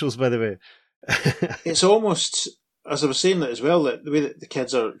to the socials, by the way. It's almost, as I was saying that as well, that the way that the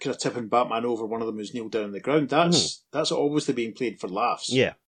kids are kind of tipping Batman over, one of them who's kneeled down on the ground, that's obviously being played for laughs.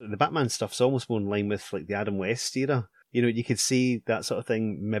 Yeah. The Batman stuff's almost more in line with the Adam West era. You could see that sort of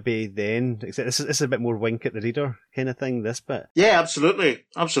thing maybe then, except this is a bit more wink at the reader kind of thing, this bit. Yeah, absolutely.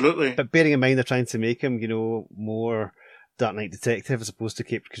 Absolutely. But bearing in mind they're trying to make him, more Dark Knight Detective as opposed to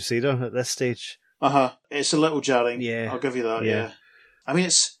Caped Crusader at this stage. It's a little jarring. Yeah. I'll give you that, yeah. I mean,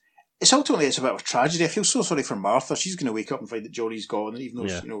 it's ultimately a bit of a tragedy. I feel so sorry for Martha. She's going to wake up and find that Johnny's gone, even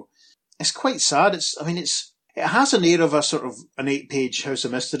though, it's quite sad. It's It has an air of a sort of an 8-page House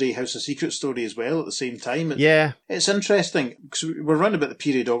of Mystery, House of Secret story as well at the same time. It's interesting, because we're around about the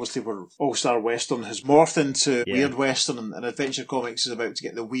period, obviously, where All-Star Western has morphed into Weird Western, and Adventure Comics is about to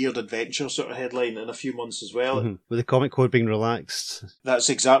get the Weird Adventure sort of headline in a few months as well. Mm-hmm. With the comic code being relaxed. That's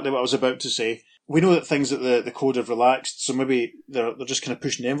exactly what I was about to say. We know that things at the code have relaxed, so maybe they're just kind of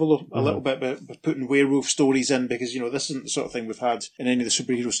pushing the envelope a little bit by putting werewolf stories in, because, this isn't the sort of thing we've had in any of the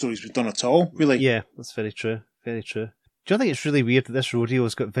superhero stories we've done at all, really. Yeah, that's very true. Very true. Do you think it's really weird that this rodeo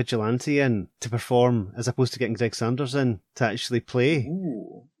has got Vigilante in to perform as opposed to getting Greg Sanders in to actually play?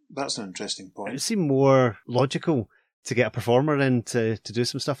 Ooh, that's an interesting point. It would seem more logical to get a performer in to do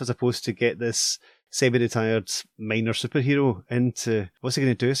some stuff as opposed to get this semi-retired minor superhero into, what's he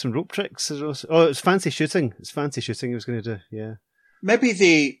going to do? Some rope tricks? Oh, it's fancy shooting. It's fancy shooting he was going to do, yeah. Maybe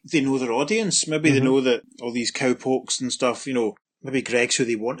they know their audience. Maybe they know that all these cowpokes and stuff, maybe Greg's who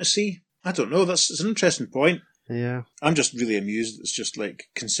they want to see. I don't know. It's an interesting point. Yeah. I'm just really amused. It's just like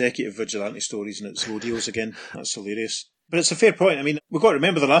consecutive vigilante stories and it's rodeos again. That's hilarious. But it's a fair point. I mean, we've got to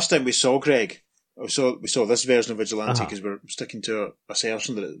remember the last time we saw Greg, we saw this version of Vigilante because we're sticking to our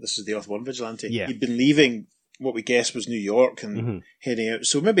assertion that this is the Earth 1 Vigilante. Yeah. He'd been leaving what we guessed was New York and heading out.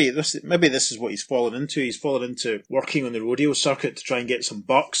 So maybe this is what he's fallen into. He's fallen into working on the rodeo circuit to try and get some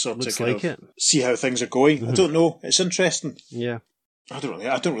bucks or Looks to like it. See how things are going. I don't know. It's interesting. Yeah. I don't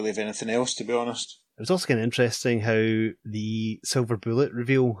really have anything else, to be honest. It was also kind of interesting how the Silver Bullet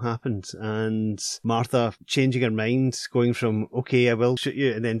reveal happened and Martha changing her mind, going from, okay, I will shoot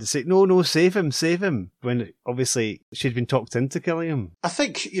you, and then to say, no, save him, when obviously she'd been talked into killing him. I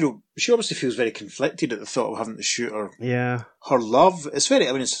think, she obviously feels very conflicted at the thought of having to shoot her. Yeah. Her love. It's very,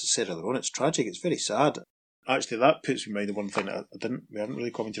 it's said earlier on, it's tragic, it's very sad. Actually, that puts me in mind of one thing that we hadn't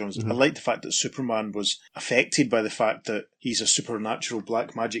really commented on. I like the fact that Superman was affected by the fact that he's a supernatural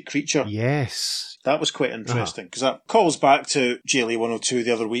black magic creature. Yes. That was quite interesting, because that calls back to JLA 102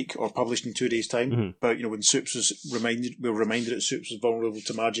 the other week, or published in 2 days' time, about, when Supes we were reminded that Supes was vulnerable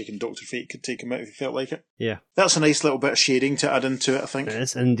to magic and Dr. Fate could take him out if he felt like it. Yeah. That's a nice little bit of shading to add into it, I think. It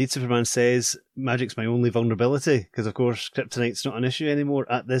is. And indeed, Superman says, magic's my only vulnerability, because of course, kryptonite's not an issue anymore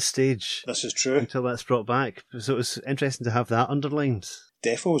at this stage. This is true. Until that's brought back. So it was interesting to have that underlined.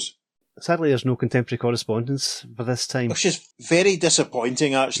 Defos. Sadly, there's no contemporary correspondence for this time. Which is very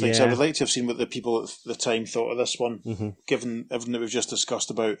disappointing, actually, because I would like to have seen what the people at the time thought of this one, given everything that we've just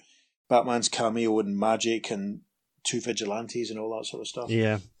discussed about Batman's cameo and magic and 2 vigilantes and all that sort of stuff.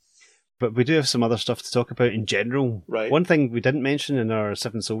 Yeah. But we do have some other stuff to talk about in general. Right. One thing we didn't mention in our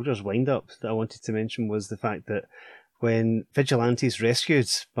Seven Soldiers wind-up that I wanted to mention was the fact that when Vigilante's rescued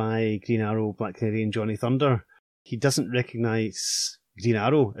by Green Arrow, Black Canary and Johnny Thunder, he doesn't recognise Green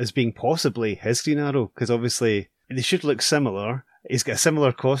Arrow as being possibly his Green Arrow, because obviously they should look similar. He's got a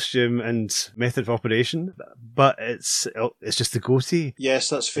similar costume and method of operation, but it's just the goatee. Yes,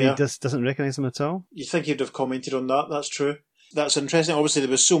 that's fair. He doesn't recognise him at all. You think he'd have commented on that? That's true. That's interesting. Obviously, there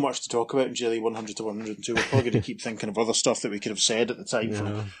was so much to talk about in JLA 100 to 102. We're probably going to keep thinking of other stuff that we could have said at the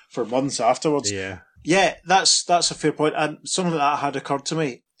time for months afterwards. Yeah, that's a fair point. And something that had occurred to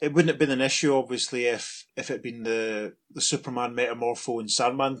me. It wouldn't have been an issue, obviously, if it had been the Superman, Metamorpho and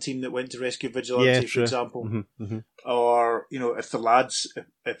Sandman team that went to rescue Vigilante, for example. Or, if the lads,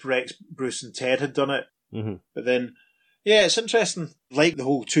 if Rex, Bruce and Ted had done it. But then, yeah, it's interesting. Like the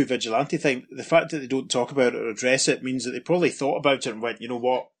whole 2 Vigilante thing, the fact that they don't talk about it or address it means that they probably thought about it and went, you know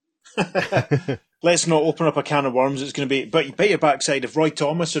what? Let's not open up a can of worms. It's going to be... But you bet your backside, if Roy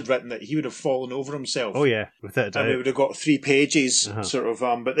Thomas had written it, he would have fallen over himself. Oh, yeah, without a doubt. And we would have got 3 pages, sort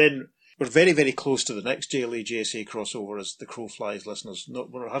of... But then we're very, very close to the next JLA JSA crossover as the crow flies, listeners.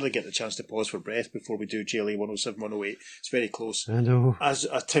 We'll hardly get the chance to pause for breath before we do JLA 107, 108. It's very close. I know. As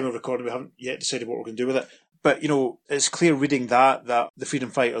a time of recording, we haven't yet decided what we're going to do with it. But, it's clear reading that the Freedom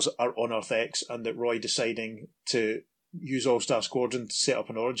Fighters are on Earth X and that Roy deciding to use All-Star Squadron to set up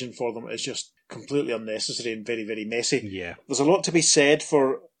an origin for them is just completely unnecessary and very, very messy. Yeah. There's a lot to be said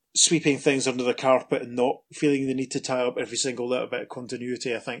for sweeping things under the carpet and not feeling the need to tie up every single little bit of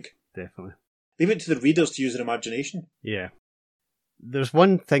continuity, I think. Definitely. Leave it to the readers to use their imagination. Yeah. There's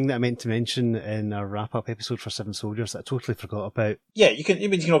one thing that I meant to mention in our wrap-up episode for Seven Soldiers that I totally forgot about. Yeah, you can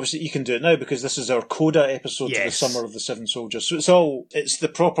do it now because this is our coda episode to the summer of the Seven Soldiers. So it's the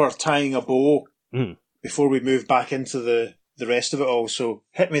proper tying a bow before we move back into the rest of it all. So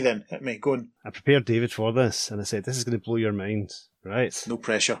hit me, go on. I prepared David for this and I said, this is going to blow your mind. Right. No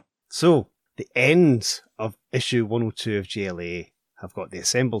pressure. So, the end of issue 102 of JLA have got the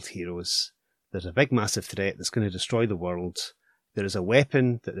assembled heroes. There's a big massive threat that's going to destroy the world. There is a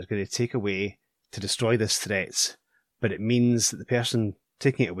weapon that they're going to take away to destroy this threat, but it means that the person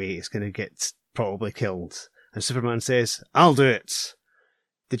taking it away is going to get probably killed. And Superman says, I'll do it.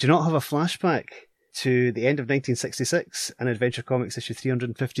 Did you not have a flashback to the end of 1966 and Adventure Comics issue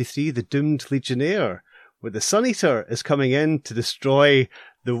 353, The Doomed Legionnaire, where the Sun Eater is coming in to destroy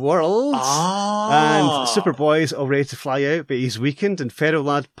the world, and Superboy's all ready to fly out, but he's weakened, and Ferro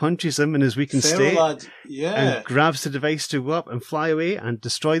Lad punches him in his weakened state, and grabs the device to go up and fly away and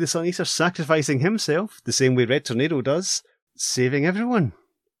destroy the Sun Eater, sacrificing himself the same way Red Tornado does, saving everyone.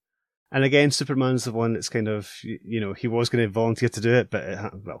 And again, Superman's the one that's kind of, he was going to volunteer to do it, but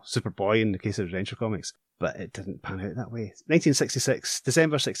Superboy in the case of Adventure Comics, but it didn't pan out that way. 1966,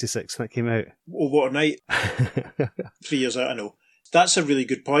 December 66, that came out. Oh, what a night. 3 years out, I know. That's a really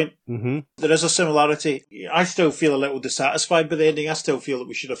good point. Mm-hmm. There is a similarity. I still feel a little dissatisfied with the ending. I still feel that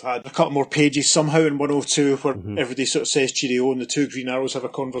we should have had a couple more pages somehow in 102 where everybody sort of says cheerio and the two Green Arrows have a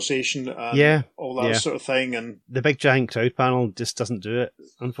conversation and all that sort of thing. And the big giant crowd panel just doesn't do it,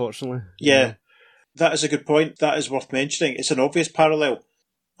 unfortunately. Yeah, that is a good point. That is worth mentioning. It's an obvious parallel.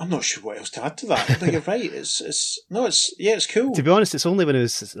 I'm not sure what else to add to that. But you're right. It's cool. To be honest, it's only when it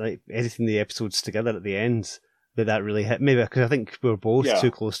was like editing the episodes together at the end that really hit. Maybe because I think we were both too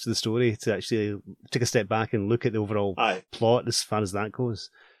close to the story to actually take a step back and look at the overall plot as far as that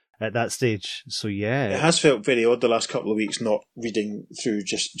goes at that stage. So it has felt very odd the last couple of weeks not reading through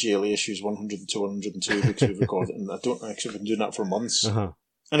just GLA issues 100 to 102 because we've recorded, and I don't actually been doing that for months. Uh-huh.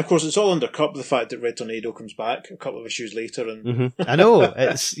 And of course, it's all undercut by the fact that Red Tornado comes back a couple of issues later, and I know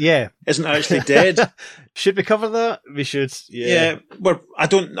it's isn't actually dead. Should we cover that? We should. Yeah. I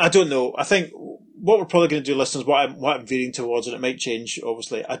don't know. I think what we're probably going to do, listeners, what I'm veering towards, and it might change,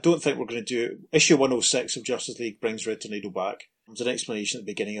 obviously, I don't think we're going to do issue 106 of Justice League brings Red Tornado back. There's an explanation at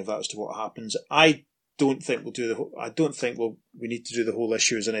the beginning of that as to what happens. I don't think we need to do the whole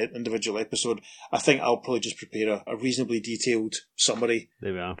issue as an individual episode. I think I'll probably just prepare a reasonably detailed summary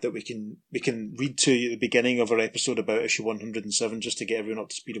that we can read to you at the beginning of our episode about issue 107, just to get everyone up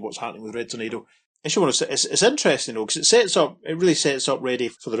to speed of what's happening with Red Tornado. Issue 106, it's interesting though, because it really sets up ready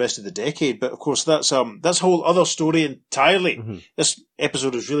for the rest of the decade. But of course, that's a whole other story entirely. Mm-hmm. This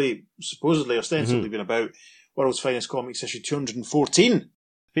episode has really supposedly ostensibly been about World's Finest Comics issue 214.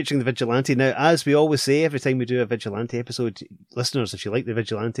 Featuring the Vigilante. Now, as we always say every time we do a Vigilante episode, listeners, if you like the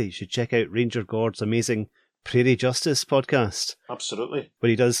Vigilante, you should check out Ranger Gord's amazing Prairie Justice podcast. Absolutely. Where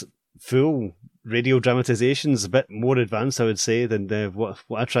he does full radio dramatizations, a bit more advanced, I would say, than what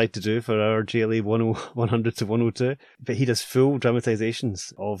I tried to do for our GLA 100 to 102. But he does full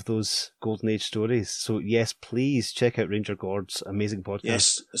dramatizations of those Golden Age stories. So yes, please check out Ranger Gord's amazing podcast.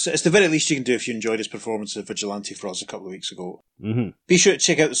 Yes, it's the very least you can do if you enjoyed his performance of Vigilante for us a couple of weeks ago. Mm-hmm. Be sure to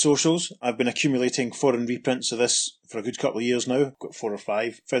check out the socials. I've been accumulating foreign reprints of this for a good couple of years now. I've got 4 or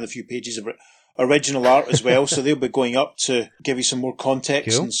 5. Found a few pages of original art as well, so they'll be going up to give you some more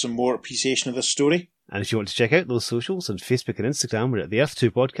context and some more appreciation of this story. And if you want to check out those socials on Facebook and Instagram, we're at the Earth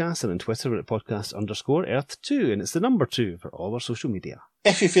 2 Podcast, and on Twitter we're at podcast_Earth2, and it's the number 2 for all our social media.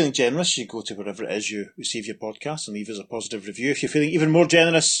 If you're feeling generous, you go to wherever it is you receive your podcast and leave us a positive review. If you're feeling even more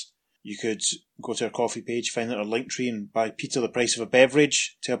generous, you could go to our coffee page, find out our link tree, and buy Peter the price of a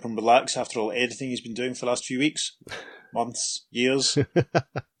beverage to help him relax after all the editing he's been doing for the last few weeks, months, years.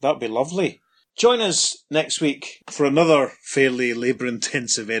 That'd be lovely. Join us next week for another fairly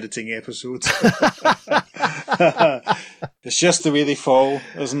labour-intensive editing episode. It's just the way they fall,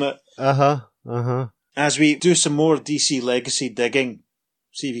 isn't it? As we do some more DC Legacy digging,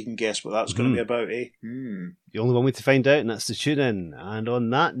 see if you can guess what that's going to be about, eh? The only one way to find out, and that's to tune in. And on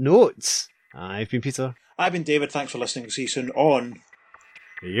that note, I've been Peter. I've been David. Thanks for listening. We'll see you soon on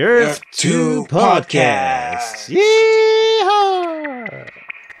the Earth 2 Podcast. Yeehaw!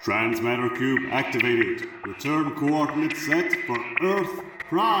 Transmatter Cube activated. Return coordinates set for Earth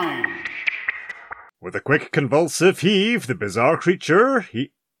Prime. With a quick convulsive heave, the bizarre creature...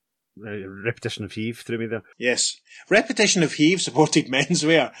 repetition of heave threw me there. Yes. Repetition of heave supported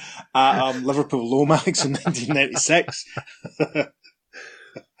menswear at Liverpool Lomax in 1996.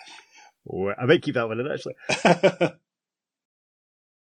 I might keep that one in, actually.